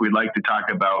program. If we'd like to talk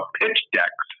about pitch decks,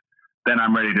 then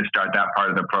I'm ready to start that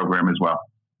part of the program as well.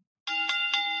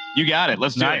 You got it.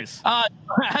 Let's do it. How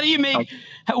do you make,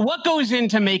 what goes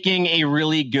into making a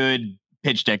really good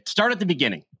pitch deck? Start at the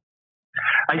beginning.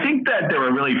 I think that there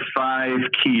are really 5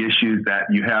 key issues that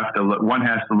one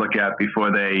has to look at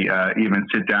before they even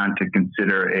sit down to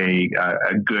consider a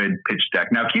good pitch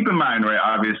deck. Now, keep in mind, right,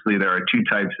 obviously there are 2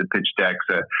 types of pitch decks.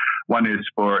 One is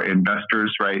for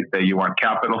investors, right, that you want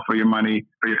capital for your money,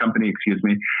 for your company,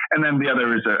 and then the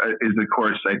other is of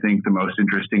course, I think the most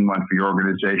interesting one for your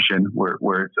organization,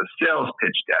 where it's a sales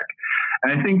pitch deck.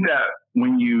 And I think that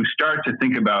when you start to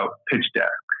think about pitch decks,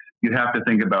 you have to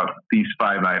think about these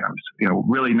 5 items.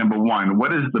 Really, number 1,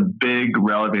 what is the big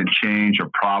relevant change or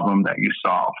problem that you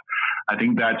solve? I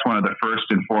think that's one of the first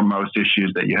and foremost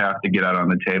issues that you have to get out on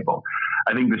the table.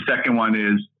 I think the second one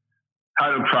is,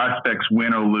 how do prospects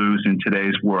win or lose in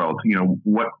today's world?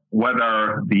 What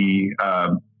are the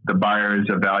buyers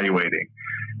evaluating?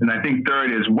 And I think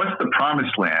third is, what's the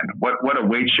promised land? What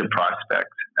awaits your prospect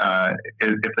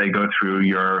if they go through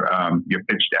your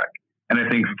pitch deck? And I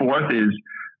think fourth is,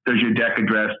 does your deck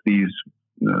address these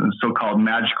so-called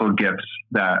magical gifts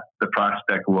that the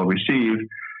prospect will receive?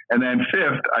 And then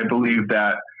fifth, I believe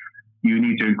that you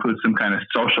need to include some kind of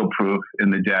social proof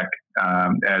in the deck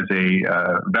as a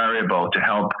variable to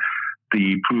help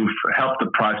the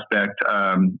prospect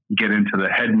get into the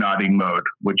head nodding mode,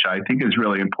 which I think is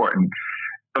really important.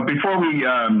 But before we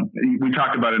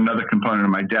talk about another component of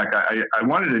my deck, I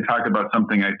wanted to talk about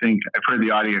something I think I've heard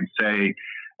the audience say,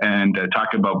 and talk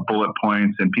about bullet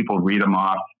points, and people read them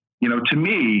off. To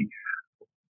me,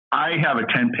 I have a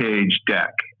 10-page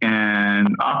deck, and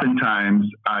oftentimes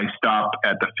I stop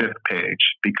at the 5th page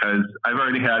because I've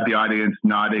already had the audience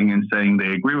nodding and saying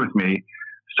they agree with me.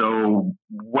 So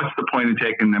what's the point in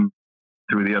taking them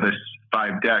through the other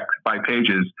 5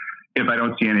 pages if I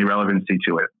don't see any relevancy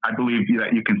to it? I believe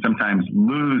that you can sometimes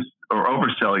lose or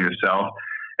oversell yourself.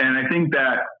 And I think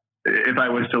that if I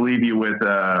was to leave you with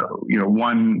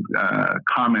one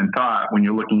common thought when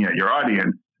you're looking at your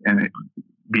audience, and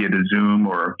be it a Zoom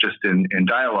or just in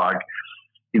dialogue,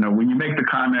 when you make the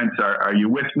comments, are you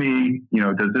with me?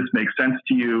 Does this make sense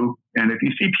to you? And if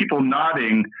you see people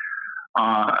nodding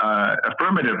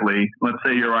affirmatively, let's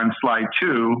say you're on slide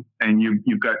 2 and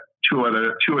you've got 2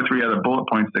 or 3 other bullet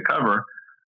points to cover,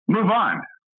 move on.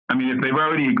 I mean, if they've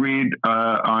already agreed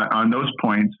on those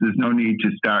points, there's no need to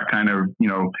start kind of,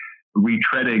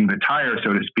 retreading the tire,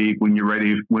 so to speak, when they're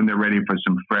ready for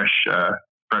some fresh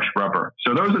rubber.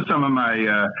 So those are some of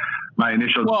my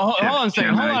initial. Well, hold on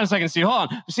a second, Steve.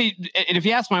 Hold on. See, if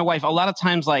you ask my wife, a lot of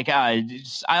times,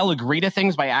 I'll agree to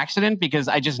things by accident because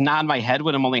I just nod my head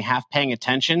when I'm only half paying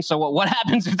attention. So what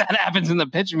happens if that happens in the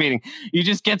pitch meeting? You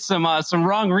just get some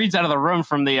wrong reads out of the room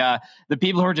from the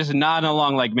people who are just nodding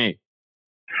along like me.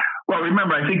 Well,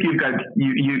 remember, I think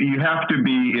you have to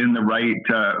be in the right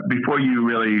before you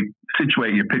really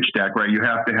situate your pitch deck, right? You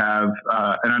have to have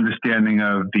an understanding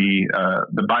of the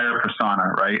buyer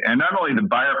persona, right? And not only the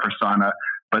buyer persona,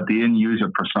 but the end user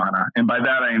persona. And by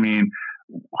that I mean,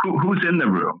 who's in the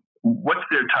room? What's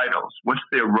their titles? What's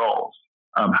their roles?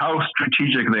 How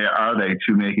strategic are they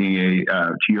to making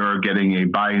to your getting a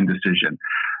buy-in decision?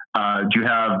 Do you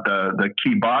have the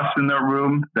key boss in the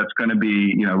room that's going to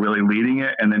be, really leading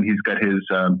it, and then he's got his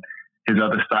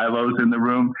other silos in the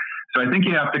room? So I think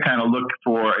you have to kind of look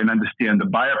for and understand the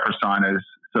buyer personas.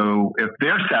 So if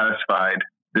they're satisfied,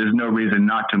 there's no reason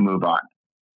not to move on.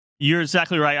 You're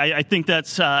exactly right. I think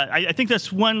that's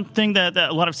one thing that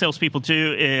a lot of salespeople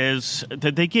do is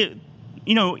that they get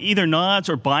either nods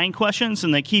or buying questions,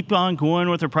 and they keep on going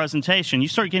with their presentation. You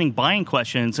start getting buying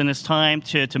questions, and it's time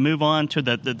to move on to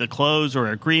the close or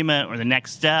agreement or the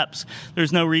next steps.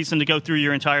 There's no reason to go through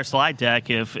your entire slide deck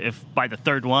if by the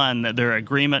third one they're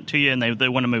agreement to you and they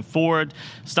want to move forward,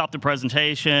 stop the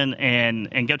presentation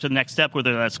and go to the next step,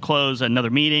 whether that's close, another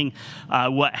meeting,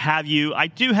 what have you. I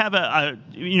do have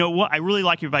what I really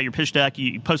like about your pitch deck.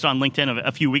 You posted on LinkedIn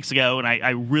a few weeks ago, and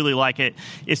I really like it.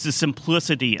 It's the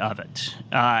simplicity of it.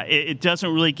 It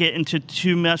doesn't really get into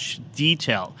too much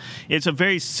detail. It's a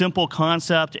very simple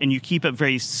concept, and you keep it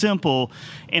very simple.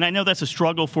 And I know that's a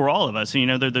struggle for all of us.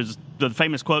 There's the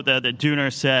famous quote that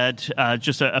Dooner said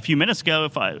just a few minutes ago.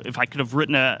 If I could have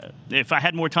if I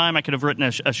had more time, I could have written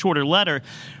a shorter letter.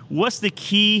 What's the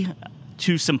key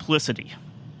to simplicity?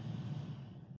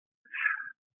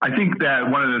 I think that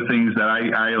one of the things that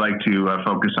I like to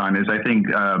focus on is I think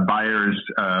buyers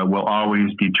will always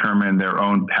determine their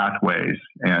own pathways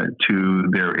to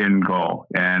their end goal.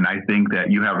 And I think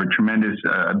that you have a tremendous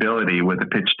ability with a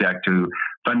pitch deck to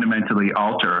fundamentally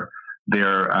alter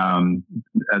their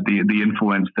the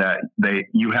influence that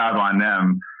you have on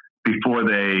them before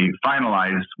they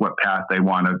finalize what path they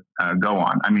want to go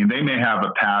on. I mean, they may have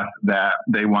a path that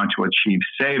they want to achieve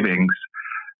savings,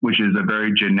 which is a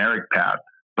very generic path.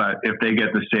 But if they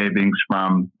get the savings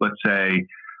from, let's say,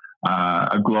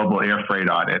 a global air freight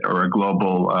audit or a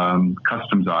global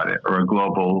customs audit or a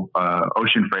global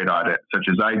ocean freight audit, such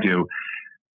as I do,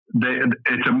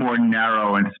 it's a more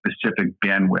narrow and specific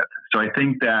bandwidth. So I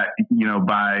think that,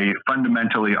 by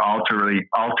fundamentally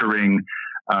altering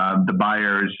the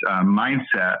buyer's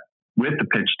mindset with the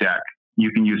pitch deck,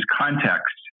 you can use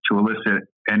context to elicit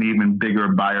an even bigger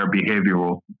buyer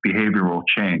behavioral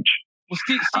change. Well,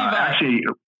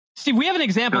 Steve, we have an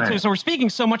example too. So we're speaking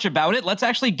so much about it. Let's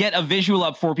actually get a visual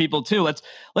up for people too. Let's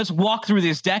walk through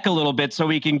this deck a little bit so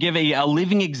we can give a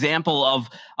living example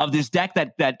of this deck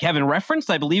that Kevin referenced.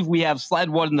 I believe we have slide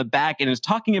 1 in the back, and is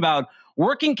talking about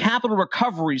working capital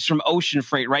recoveries from ocean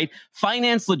freight, right?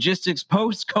 Finance, logistics,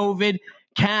 post-COVID,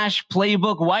 cash,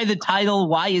 playbook. Why the title?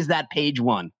 Why is that page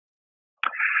 1?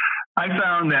 I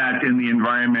found that in the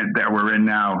environment that we're in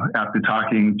now, after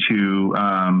talking to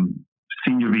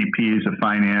senior VPs of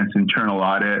finance, internal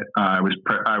audit, I was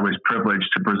privileged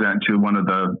to present to one of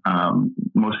the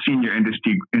most senior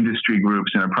industry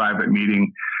groups in a private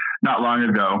meeting not long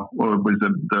ago. It was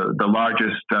the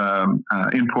largest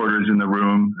importers in the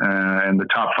room and the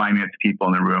top finance people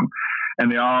in the room.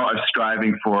 And they all are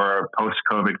striving for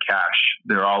post-COVID cash.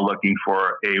 They're all looking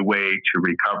for a way to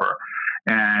recover.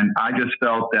 And I just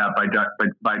felt that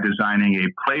by designing a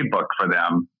playbook for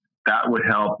them, that would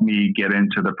help me get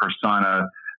into the persona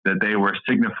that they were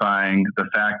signifying, the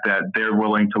fact that they're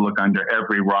willing to look under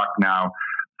every rock now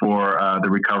for the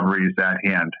recoveries at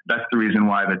hand. That's the reason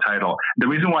why the title. The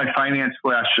reason why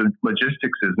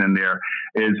finance/logistics is in there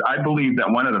is I believe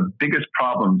that one of the biggest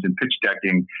problems in pitch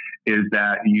decking is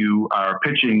that you are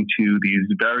pitching to these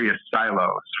various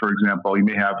silos. For example, you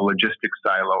may have a logistics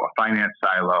silo, a finance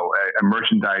silo, a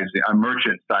merchant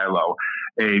silo,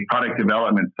 a product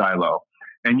development silo.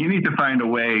 And you need to find a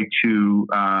way to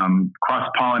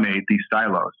cross-pollinate these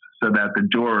silos so that the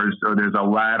doors, or there's a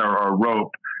ladder or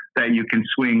rope that you can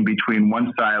swing between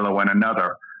one silo and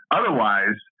another.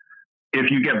 Otherwise,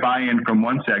 if you get buy-in from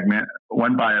one segment,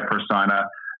 one buyer persona,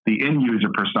 the end user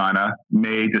persona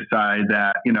may decide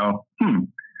that,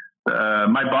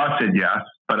 my boss said yes,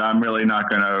 but I'm really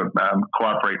not going to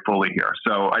cooperate fully here.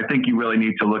 So I think you really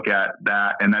need to look at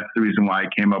that, and that's the reason why I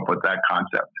came up with that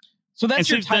concept. So that's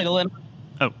your title.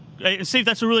 Steve,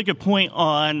 that's a really good point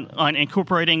on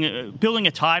incorporating, building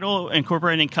a title,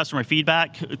 incorporating customer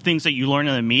feedback, things that you learn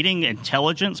in the meeting,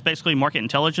 intelligence, basically market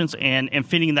intelligence, and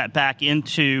fitting that back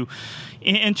into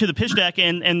the pitch deck.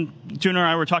 And Dooner and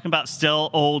I were talking about still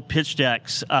old pitch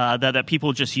decks that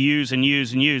people just use and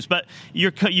use and use. But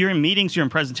you're in meetings, you're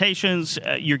in presentations,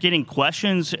 you're getting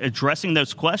questions, addressing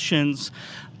those questions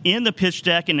in the pitch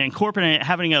deck, and incorporating it,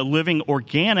 having a living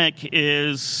organic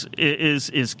is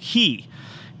key.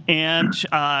 And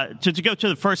to go to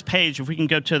the first page, if we can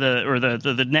go to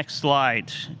the next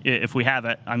slide, if we have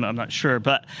it, I'm not sure,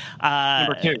 but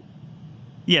number 2.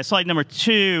 Yeah, slide number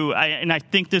 2, and I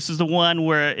think this is the one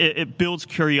where it builds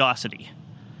curiosity.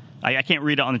 I can't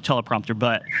read it on the teleprompter,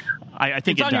 but I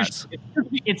think it does.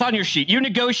 It's on your sheet. You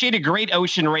negotiated great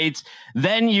ocean rates,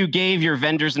 then you gave your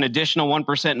vendors an additional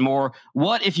 1% more.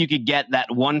 What if you could get that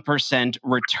 1%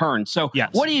 return? So yes.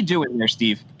 What are you doing there,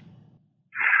 Steve?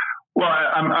 Well,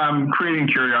 I'm creating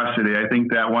curiosity. I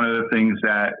think that one of the things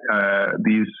that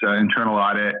these internal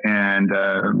audit and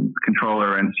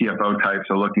controller and CFO types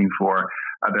are looking for,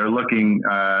 they're looking.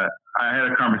 I had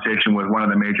a conversation with one of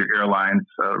the major airlines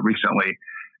recently,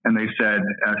 and they said,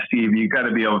 "Steve, you got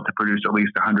to be able to produce at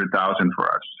least 100,000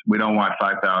 for us. We don't want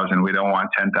 5,000. We don't want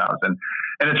 10,000."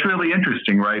 And it's really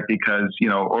interesting, right? Because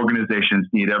organizations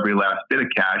need every last bit of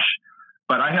cash,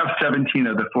 but I have 17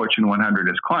 of the Fortune 100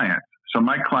 as clients. So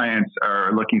my clients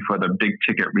are looking for the big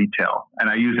ticket retail. And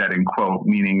I use that in quote,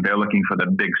 meaning they're looking for the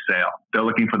big sale. They're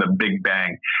looking for the big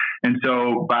bang. And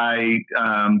so by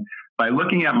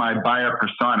looking at my buyer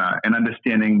persona and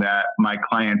understanding that my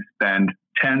clients spend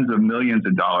tens of millions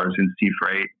of dollars in sea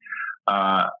freight,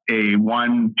 a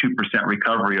 1-2%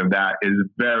 recovery of that is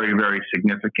very, very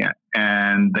significant.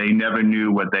 And they never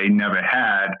knew what they never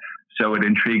had. So it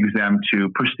intrigues them to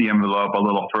push the envelope a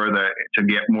little further to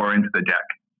get more into the deck.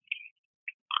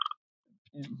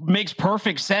 Makes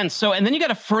perfect sense. So, and then you got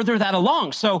to further that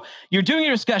along. So you're doing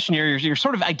your discussion here. You're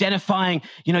sort of identifying,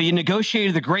 you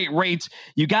negotiated the great rates.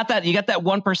 You got that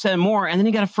 1% more, and then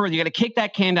you got to further. You got to kick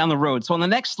that can down the road. So on the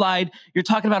next slide, you're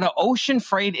talking about how ocean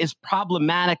freight is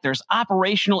problematic. There's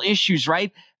operational issues,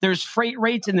 right? There's freight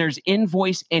rates and there's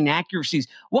invoice inaccuracies.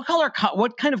 What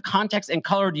kind of context and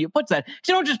color do you put that? Because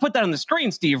you don't just put that on the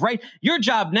screen, Steve, right? Your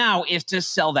job now is to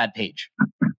sell that page.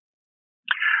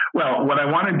 Well, what I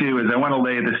want to do is I want to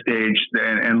lay the stage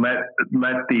and let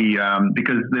the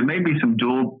because there may be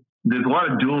there's a lot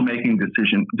of dual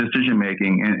decision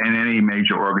making in any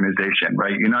major organization,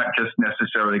 right? You're not just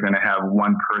necessarily going to have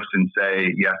one person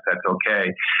say, yes, that's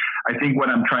okay. I think what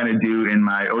I'm trying to do in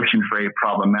my ocean freight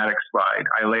problematic slide,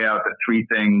 I lay out the three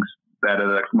things that are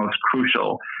the most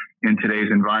crucial in today's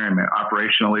environment: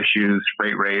 operational issues,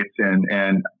 freight rates,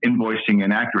 and invoicing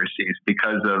inaccuracies,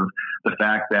 because of the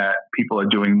fact that people are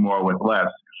doing more with less.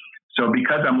 So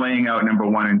because I'm laying out number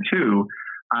 1 and 2,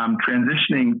 I'm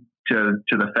transitioning to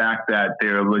the fact that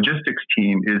their logistics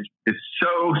team is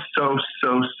so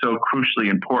crucially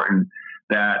important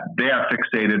that they are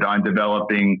fixated on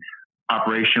developing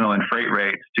operational and freight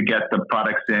rates to get the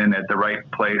products in at the right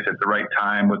place at the right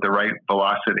time with the right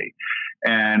velocity.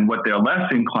 And what they're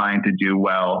less inclined to do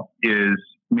well is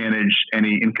manage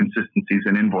any inconsistencies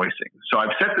in invoicing. So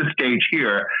I've set the stage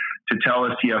here to tell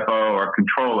a CFO or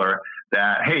controller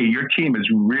that, hey, your team is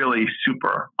really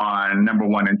super on number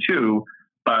 1 and 2,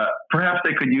 but perhaps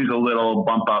they could use a little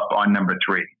bump up on number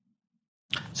 3.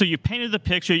 So you painted the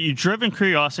picture, you've driven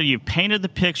curiosity, you've painted the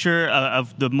picture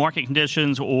of the market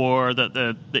conditions or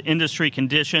the industry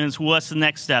conditions. What's the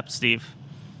next step, Steve?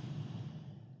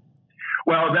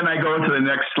 Well, then I go to the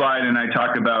next slide and I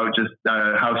talk about just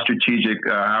how strategic,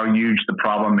 how huge the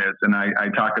problem is. And I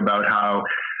talk about how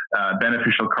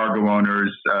beneficial cargo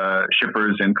owners,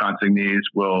 shippers, and consignees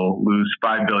will lose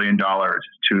 $5 billion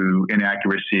to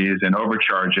inaccuracies and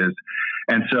overcharges.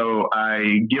 And so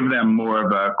I give them more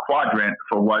of a quadrant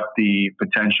for what the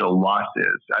potential loss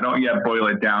is. I don't yet boil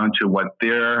it down to what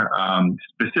their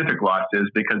specific loss is,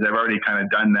 because I've already kind of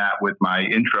done that with my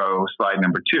intro slide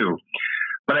number 2.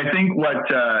 But I think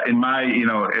what in my,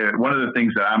 one of the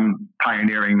things that I'm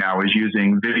pioneering now is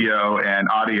using video and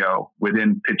audio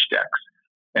within pitch decks.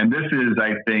 And this is,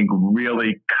 I think,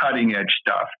 really cutting edge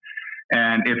stuff.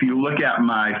 And if you look at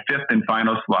my 5th and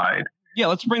final slide. Yeah,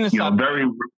 let's bring this up.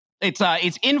 It's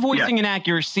invoicing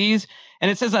inaccuracies.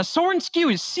 And it says, Soren Skew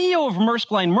is CEO of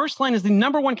Maersk Line. Maersk Line is the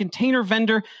 #1 container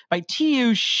vendor by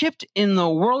TEU shipped in the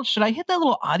world. Should I hit that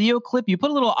little audio clip? You put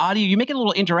a little audio, you make it a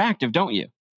little interactive, don't you?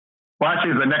 Well,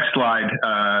 actually, the next slide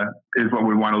is what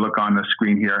we want to look on the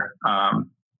screen here.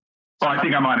 Well, I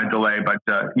think I'm on a delay, but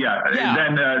yeah.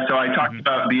 Then, so I talked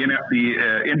about the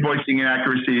invoicing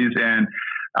inaccuracies, and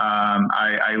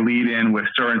I lead in with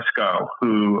Soren Skew,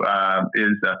 who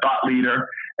is a thought leader.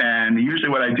 And usually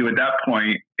what I do at that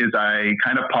point is I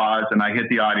kind of pause and I hit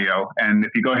the audio. And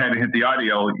if you go ahead and hit the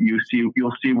audio,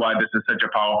 you'll see why this is such a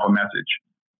powerful message.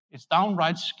 It's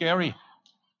downright scary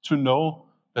to know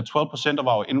that 12% of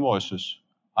our invoices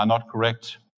are not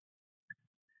correct.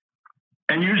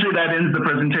 And usually that ends the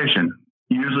presentation.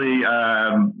 Usually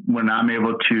when I'm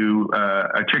able to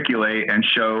articulate and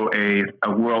show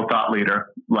a world thought leader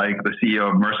like the CEO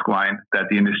of Maersk Line that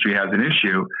the industry has an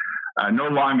issue, no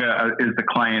longer is the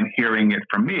client hearing it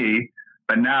from me,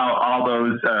 but now all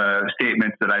those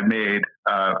statements that I've made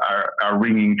are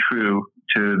ringing true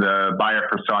to the buyer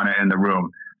persona in the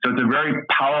room. So it's a very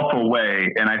powerful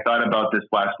way, and I thought about this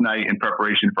last night in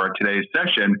preparation for today's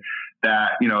session,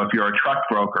 that, if you're a truck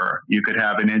broker, you could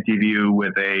have an interview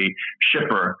with a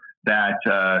shipper that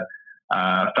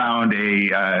found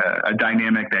a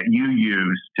dynamic that you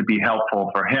use to be helpful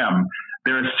for him.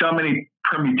 there are so many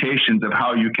permutations of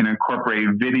how you can incorporate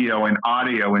video and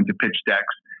audio into pitch decks.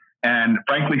 And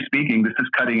frankly speaking, this is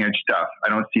cutting edge stuff. I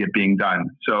don't see it being done.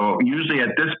 So usually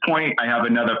at this point, I have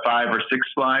another 5 or 6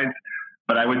 slides,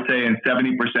 but I would say in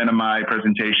 70% of my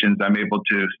presentations, I'm able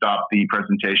to stop the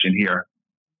presentation here.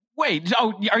 Wait,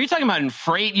 are you talking about in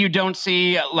Freight you don't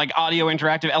see like audio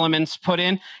interactive elements put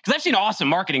in? Because I've seen awesome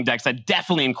marketing decks that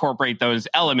definitely incorporate those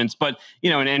elements, but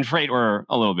in Freight we're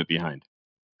a little bit behind.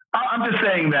 I'm just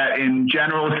saying that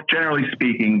generally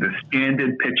speaking, the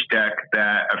standard pitch deck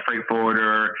that a freight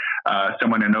forwarder,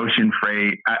 someone in ocean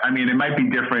freight, it might be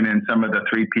different in some of the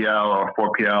 3PL or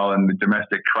 4PL and the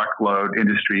domestic truckload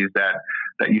industries that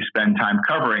you spend time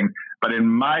covering. But in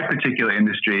my particular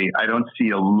industry, I don't see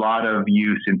a lot of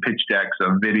use in pitch decks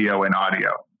of video and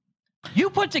audio.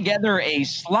 You put together a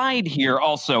slide here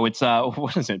also. It's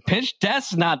what is it? Pitch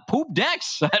decks, not poop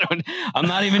decks. I'm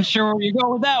not even sure where you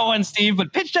go with that one, Steve,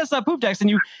 but pitch decks, not poop decks. And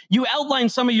you outline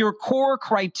some of your core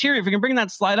criteria. If you can bring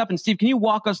that slide up, and Steve, can you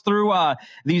walk us through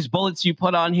these bullets you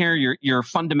put on here, your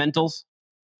fundamentals?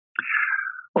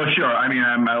 Well, sure.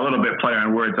 I'm a little bit play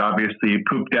on words, obviously,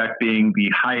 poop deck being the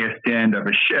highest end of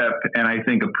a ship. And I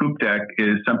think a poop deck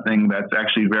is something that's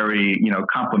actually very,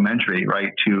 complementary,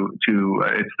 right?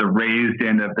 It's the raised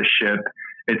end of the ship.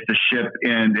 It's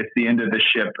the end of the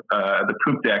ship, the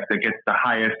poop deck that gets the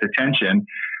highest attention.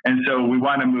 And so we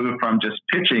want to move from just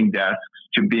pitching desks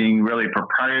to being really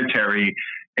proprietary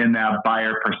in that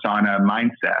buyer persona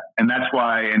mindset. And that's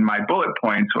why in my bullet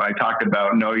points, I talk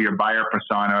about know your buyer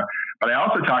persona, but I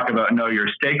also talk about know your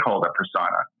stakeholder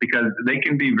persona, because they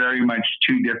can be very much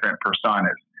two different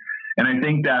personas. And I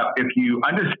think that if you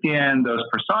understand those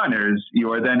personas,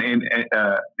 you are then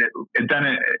it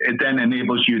then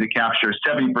enables you to capture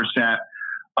 70%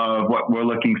 of what we're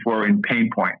looking for in pain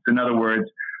points. In other words,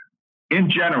 in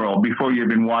general, before you've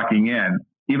been walking in,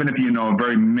 even if you know a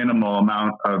very minimal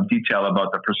amount of detail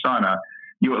about the persona,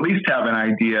 you at least have an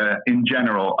idea in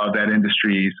general of that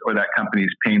industry's or that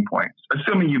company's pain points,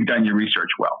 assuming you've done your research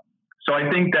well. So I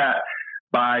think that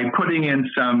by putting in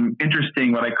some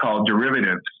interesting, what I call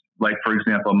derivatives, like, for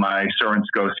example, my Soren's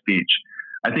Go speech,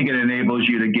 I think it enables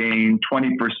you to gain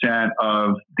 20%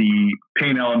 of the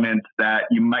pain elements that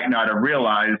you might not have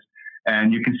realized,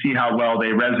 and you can see how well they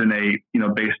resonate,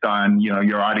 based on,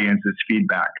 your audience's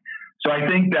feedback. So I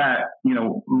think that,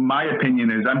 my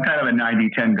opinion is I'm kind of a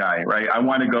 90-10 guy, right? I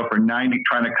want to go for trying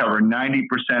to cover 90%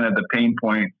 of the pain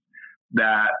points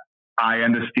that I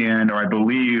understand or I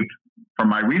believe from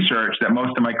my research that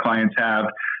most of my clients have,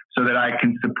 so that I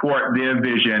can support their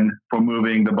vision for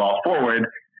moving the ball forward.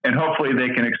 And hopefully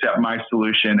they can accept my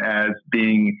solution as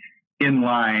being in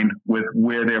line with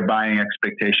where their buying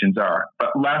expectations are.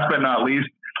 But last but not least,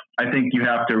 I think you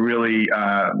have to really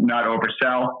not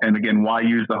oversell. And again, why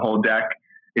use the whole deck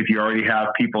if you already have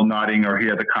people nodding or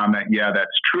hear the comment, yeah,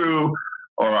 that's true,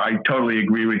 or I totally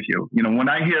agree with you. When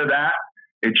I hear that,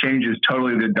 it changes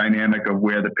totally the dynamic of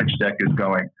where the pitch deck is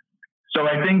going. So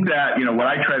I think that, what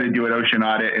I try to do at Ocean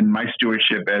Audit and my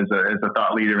stewardship as a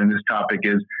thought leader in this topic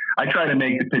is I try to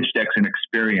make the pitch decks an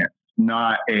experience,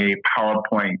 not a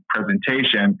PowerPoint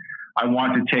presentation. I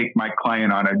want to take my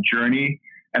client on a journey,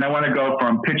 and I want to go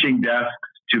from pitching desks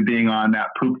to being on that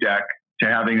poop deck to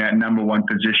having that number one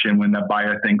position when the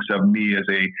buyer thinks of me as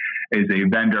a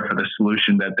vendor for the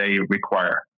solution that they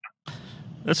require.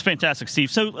 That's fantastic,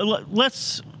 Steve. So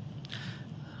let's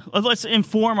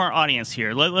inform our audience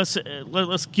here.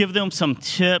 Let's give them some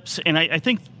tips. And I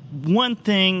think one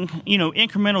thing,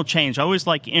 incremental change. I always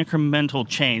like incremental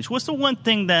change. What's the one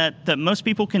thing that most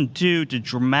people can do to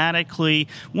dramatically,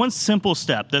 one simple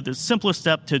step, the simplest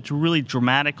step to really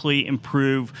dramatically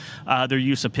improve their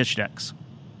use of pitch decks?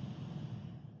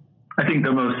 I think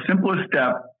the most simplest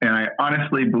step, and I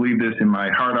honestly believe this in my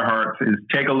heart of hearts, is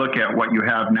take a look at what you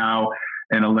have now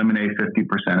and eliminate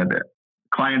 50% of it.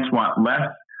 Clients want less.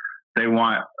 They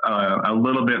want a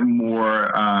little bit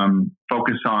more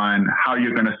focus on how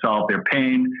you're going to solve their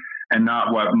pain, and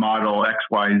not what model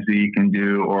XYZ can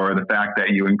do, or the fact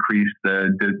that you increase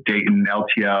the Dayton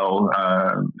LTL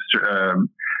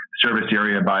service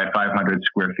area by 500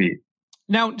 square feet.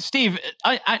 Now, Steve,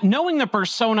 knowing the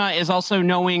persona is also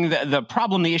knowing the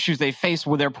problem, the issues they face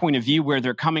with their point of view, where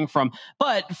they're coming from.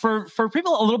 But for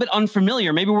people a little bit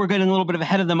unfamiliar, maybe we're getting a little bit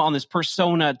ahead of them on this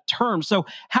persona term. So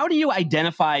how do you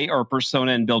identify our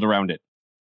persona and build around it?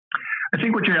 I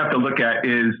think what you have to look at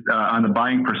is on the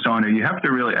buying persona, you have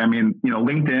to really,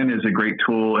 LinkedIn is a great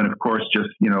tool. And of course, just,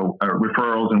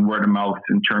 referrals and word of mouth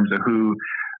in terms of who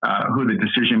the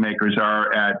decision makers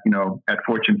are at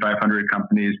Fortune 500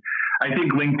 companies. I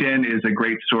think LinkedIn is a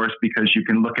great source because you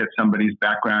can look at somebody's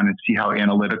background and see how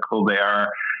analytical they are.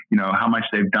 how much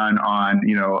they've done on,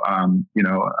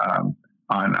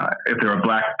 if they're a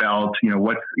black belt,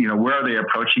 where are they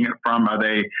approaching it from? Are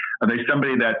they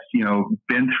somebody that's,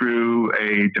 been through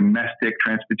a domestic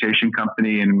transportation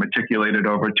company and matriculated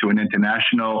over to an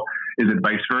international? Is it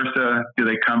vice versa? Do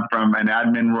they come from an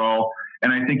admin role?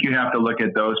 And I think you have to look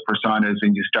at those personas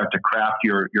and you start to craft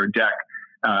your deck.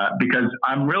 Because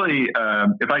I'm really,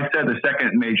 if I said the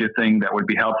second major thing that would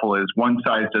be helpful is one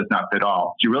size does not fit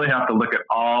all. So you really have to look at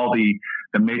all the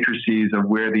matrices of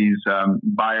where these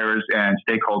buyers and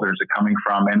stakeholders are coming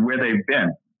from and where they've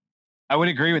been. I would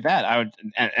agree with that.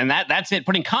 That's it.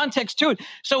 Putting context to it.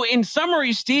 So in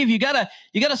summary, Steve, you gotta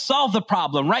solve the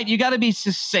problem, right? You gotta be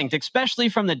succinct, especially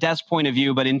from the desk point of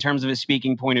view, but in terms of a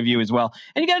speaking point of view as well.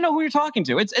 And you gotta know who you're talking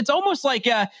to. It's almost like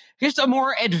just a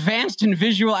more advanced and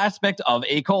visual aspect of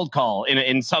a cold call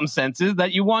in some senses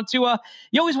that you want to.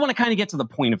 You always want to kind of get to the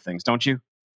point of things, don't you?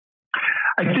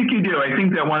 I think you do. I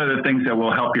think that one of the things that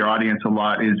will help your audience a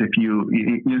lot is if you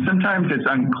sometimes it's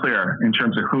unclear in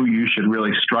terms of who you should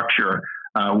really structure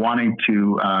wanting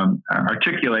to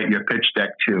articulate your pitch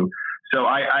deck to. So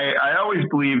I always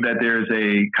believe that there's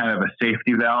a kind of a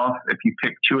safety valve. If you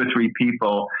pick 2 or 3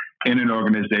 people in an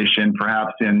organization,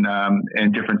 perhaps in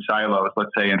different silos,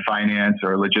 let's say in finance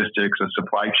or logistics or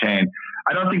supply chain,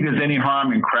 I don't think there's any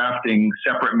harm in crafting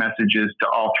separate messages to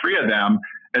all 3 of them,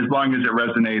 as long as it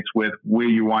resonates with where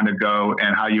you want to go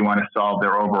and how you want to solve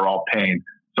their overall pain.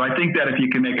 So I think that if you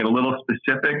can make it a little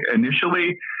specific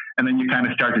initially, and then you kind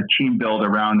of start to team build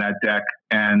around that deck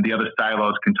and the other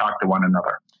silos can talk to one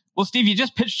another. Well, Steve, you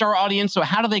just pitched our audience. So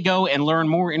how do they go and learn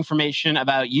more information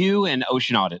about you and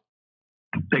Ocean Audit?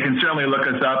 They can certainly look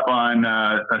us up on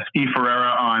Steve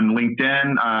Ferreira on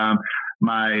LinkedIn.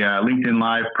 My LinkedIn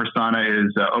Live persona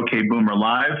is OK Boomer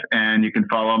Live, and you can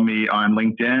follow me on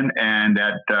LinkedIn and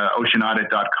at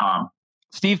oceanaudit.com.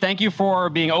 Steve, thank you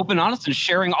for being open, honest, and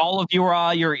sharing all of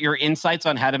your insights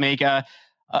on how to make a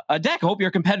deck. I hope your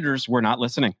competitors were not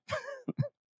listening.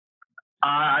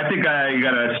 I think I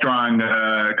got a strong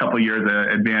couple years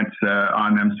advance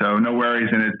on them, so no worries.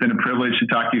 And it's been a privilege to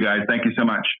talk to you guys. Thank you so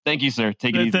much. Thank you, sir.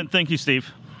 Take it easy. Thank you,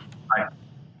 Steve. Bye.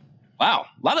 Wow,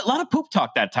 a lot of poop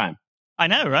talk that time. I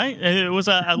know, right? It was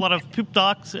a lot of poop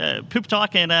talk,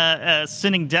 and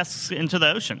sending desks into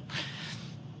the ocean.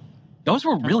 Those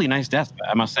were really nice desks,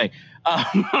 I must say.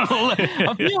 That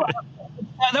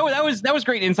was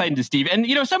great insight into Steve. And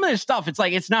some of this stuff, it's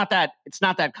like it's not that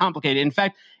complicated. In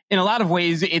fact, in a lot of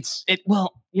ways, it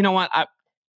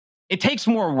takes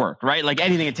more work, right? Like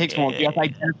anything, it takes more work. You have to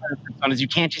identify the personas. You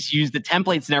can't just use the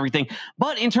templates and everything.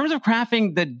 But in terms of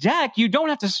crafting the deck, you don't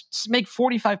have to make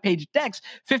 45-page decks,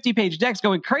 50-page decks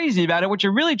going crazy about it. What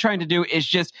you're really trying to do is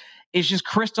just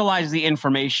crystallize the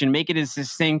information, make it as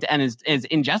succinct and as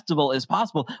ingestible as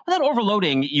possible without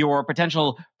overloading your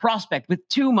potential prospect with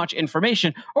too much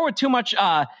information or with too much,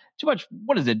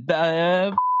 what is it?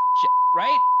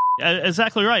 Right?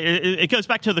 Exactly right. It goes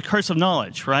back to the curse of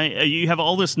knowledge, right? You have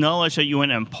all this knowledge that you want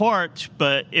to impart,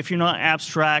 but if you're not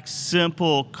abstract,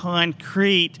 simple,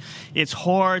 concrete, it's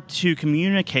hard to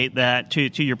communicate that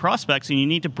to your prospects, and you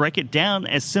need to break it down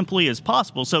as simply as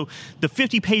possible. So the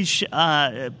 50-page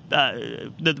the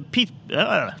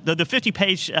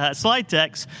 50-page slide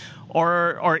decks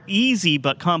are easy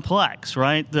but complex,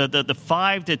 right? The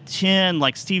 5 to 10,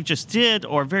 like Steve just did,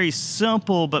 are very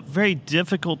simple but very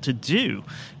difficult to do,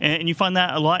 and you find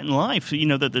that a lot in life.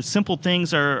 That the simple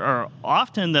things are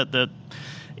often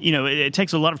it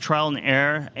takes a lot of trial and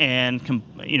error and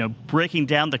breaking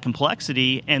down the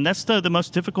complexity, and that's the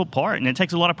most difficult part, and it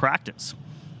takes a lot of practice.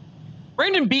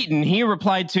 Brandon Beaton, he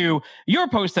replied to your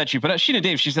post that you put out. Sheena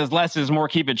Dave, she says, less is more,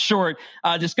 keep it short.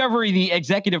 Discovery the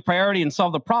executive priority and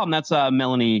solve the problem. That's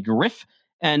Melanie Griff.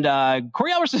 And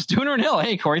Corey Albert says, Tuner and Hill.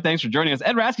 Hey, Corey, thanks for joining us.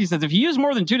 Ed Rasky says, if you use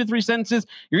more than 2 to 3 sentences,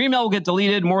 your email will get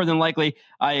deleted more than likely.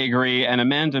 I agree. And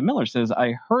Amanda Miller says,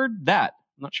 I heard that.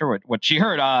 I'm not sure what she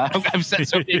heard. I've said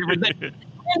so many different things.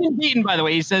 Brandon Beaton, by the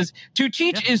way, he says, to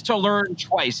teach is to learn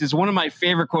twice is one of my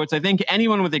favorite quotes. I think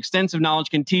anyone with extensive knowledge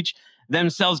can find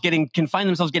themselves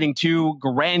getting too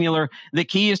granular. The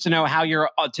key is to know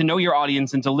to know your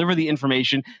audience and deliver the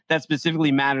information that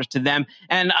specifically matters to them.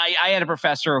 And I had a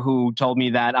professor who told me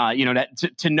that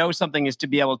that to know something is to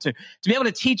be able to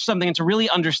teach something, and to really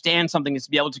understand something is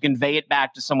to be able to convey it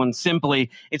back to someone simply.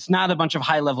 It's not a bunch of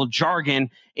high level jargon.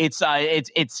 It's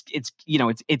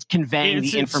conveying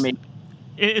the information.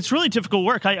 It's really difficult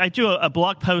work. I do a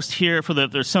blog post here for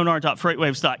the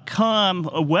sonar.freightwaves.com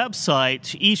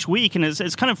website each week, and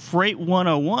it's kind of Freight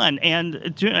 101.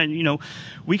 And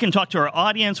we can talk to our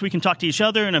audience, we can talk to each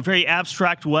other in a very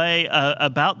abstract way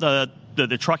about the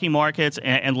the trucking markets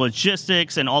and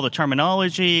logistics and all the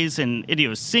terminologies and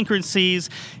idiosyncrasies.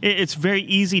 It's very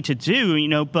easy to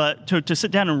do, but to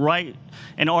sit down and write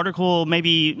an article,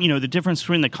 maybe, the difference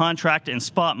between the contract and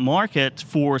spot market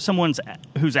for someone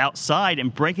who's outside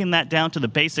and breaking that down to the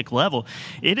basic level,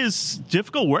 it is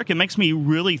difficult work. It makes me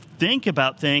really think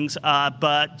about things,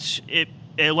 but it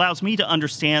allows me to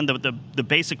understand the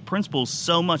basic principles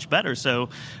so much better. So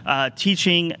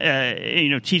teaching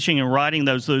and writing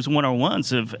those one-on-ones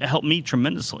have helped me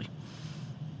tremendously.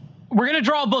 We're going to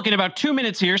draw a book in about 2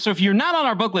 minutes here. So if you're not on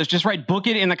our book list, just write book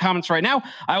it in the comments right now.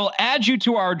 I will add you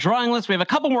to our drawing list. We have a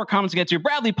couple more comments to get to.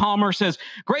 Bradley Palmer says,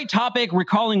 great topic,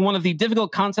 recalling one of the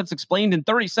difficult concepts explained in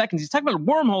 30 seconds. He's talking about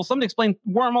wormholes. Somebody explained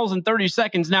wormholes in 30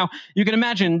 seconds. Now, you can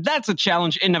imagine that's a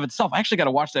challenge in and of itself. I actually got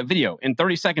to watch that video in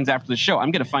 30 seconds after the show. I'm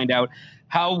going to find out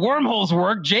how wormholes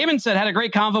work. Jamin said, had a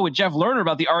great convo with Jeff Lerner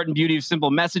about the art and beauty of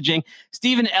simple messaging.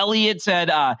 Stephen Elliott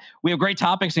said, we have great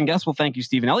topics and guests. Well, thank you,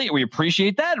 Stephen Elliott. We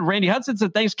appreciate that. Randy Hudson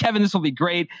said, thanks, Kevin. This will be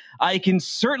great. I can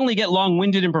certainly get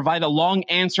long-winded and provide a long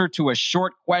answer to a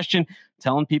short question,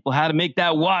 telling people how to make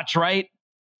that watch, right?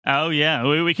 Oh,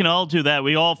 yeah. We can all do that.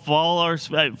 We all fall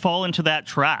into that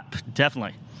trap.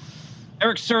 Definitely.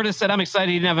 Eric Sertis said, I'm excited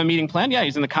he didn't have a meeting planned. Yeah,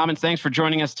 he's in the comments. Thanks for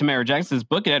joining us. Tamara Jackson says,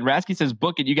 book it. Ed Rasky says,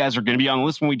 book it. You guys are going to be on the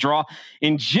list when we draw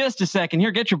in just a second. Here,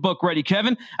 get your book ready,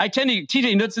 Kevin.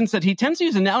 TJ Knudsen said he tends to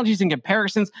use analogies and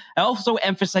comparisons. I also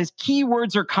emphasize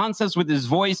keywords or concepts with his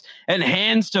voice and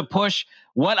hands to push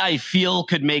what I feel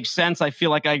could make sense. I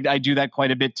feel like I do that quite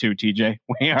a bit too, TJ.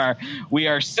 We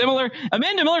are similar.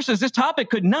 Amanda Miller says, this topic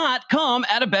could not come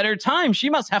at a better time. She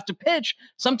must have to pitch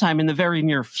sometime in the very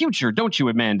near future. Don't you,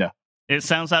 Amanda? It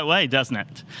sounds that way, doesn't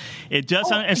it? It does.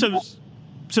 And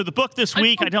so the book this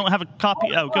week, I don't have a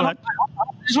copy. Oh, go ahead.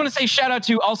 I just want to say shout out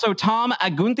to also Tom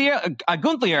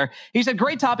Agunthier. He said,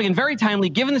 great topic and very timely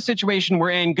given the situation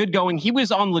we're in. Good going. He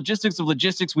was on Logistics of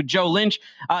Logistics with Joe Lynch.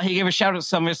 He gave a shout out to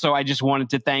some of us, so I just wanted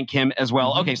to thank him as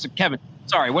well. Okay, so Kevin,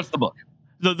 sorry, what's the book?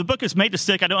 The book is made to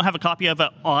stick. I don't have a copy of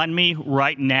it on me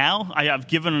right now. I have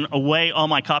given away all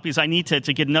my copies. I need to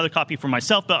get another copy for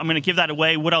myself, but I'm going to give that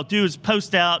away. What I'll do is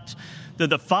post out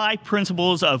the 5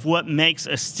 principles of what makes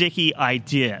a sticky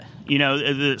idea.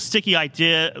 The sticky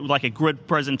idea, like a grid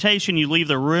presentation, you leave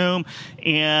the room,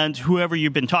 and whoever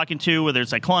you've been talking to, whether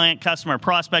it's a client, customer,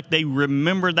 prospect, they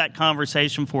remember that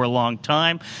conversation for a long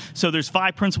time. So there's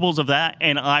 5 principles of that,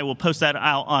 and I will post that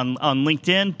out on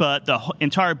LinkedIn. But the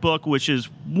entire book, which is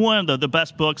one of the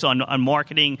best books on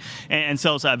marketing and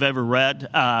sales I've ever read,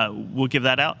 we'll give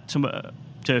that out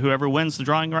to whoever wins the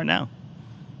drawing right now.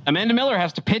 Amanda Miller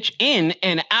has to pitch in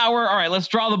an hour. All right, let's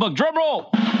draw the book. Drum roll.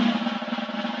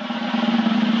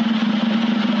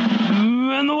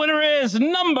 And the winner is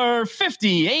number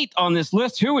 58 on this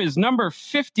list. Who is number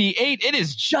 58? It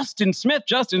is Justin Smith.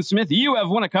 Justin Smith, you have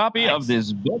won a copy of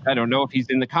this book. I don't know if he's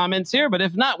in the comments here, but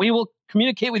if not, we will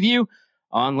communicate with you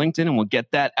on LinkedIn and we'll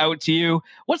get that out to you.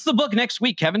 What's the book next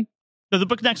week, Kevin? So the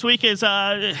book next week is,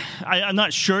 I'm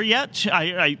not sure yet.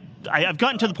 I've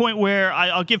gotten to the point where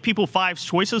I'll give people 5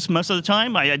 choices most of the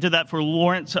time. I did that for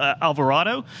Lawrence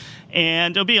Alvarado,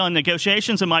 and it'll be on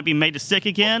negotiations. It might be made to stick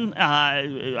again.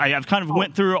 I've kind of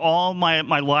went through all my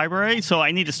library, so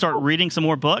I need to start reading some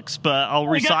more books, but I'll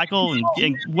recycle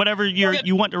and whatever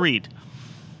you want to read.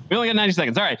 We only got 90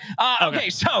 seconds. All right. Okay,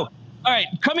 so... All right,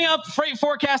 coming up, freight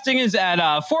forecasting is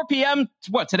at 4 p.m.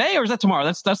 What, today or is that tomorrow?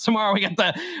 That's tomorrow. We got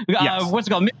the, what's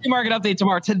it called, midday market update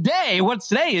tomorrow. Today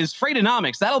is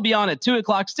Freightonomics. That'll be on at 2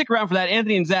 o'clock. Stick around for that.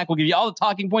 Anthony and Zach will give you all the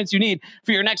talking points you need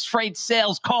for your next freight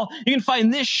sales call. You can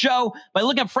find this show by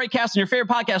looking up Freightcast on your favorite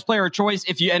podcast player of choice.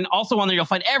 And also on there, you'll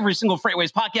find every single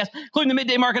FreightWaves podcast, including the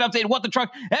midday market update, What the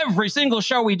Truck, every single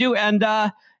show we do.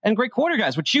 And great quarter,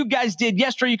 guys, which you guys did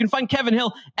yesterday. You can find Kevin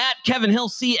Hill at Kevin Hill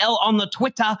CL on the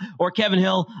Twitter or Kevin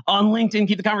Hill on LinkedIn.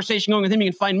 Keep the conversation going with him. You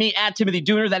can find me at Timothy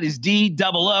Dooner. That is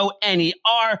DOONER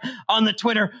on the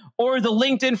Twitter or the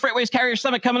LinkedIn. Freightwaves Carrier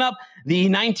Summit coming up the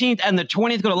 19th and the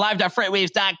 20th. Go to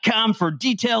live.freightwaves.com for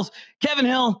details. Kevin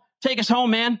Hill, take us home,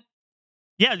 man.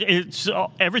 Yeah, it's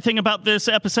everything about this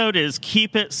episode is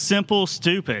keep it simple,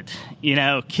 stupid.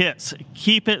 Kits,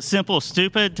 keep it simple,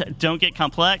 stupid. Don't get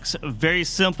complex. Very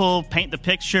simple. Paint the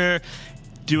picture.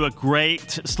 Do a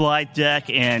great slide deck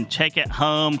and take it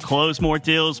home. Close more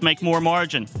deals. Make more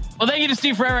margin. Well, thank you to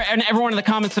Steve Ferreira and everyone in the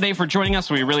comments today for joining us.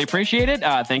 We really appreciate it.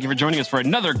 Thank you for joining us for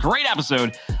another great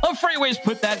episode of Freightwaves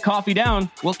Put That Coffee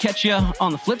Down. We'll catch you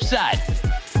on the flip side.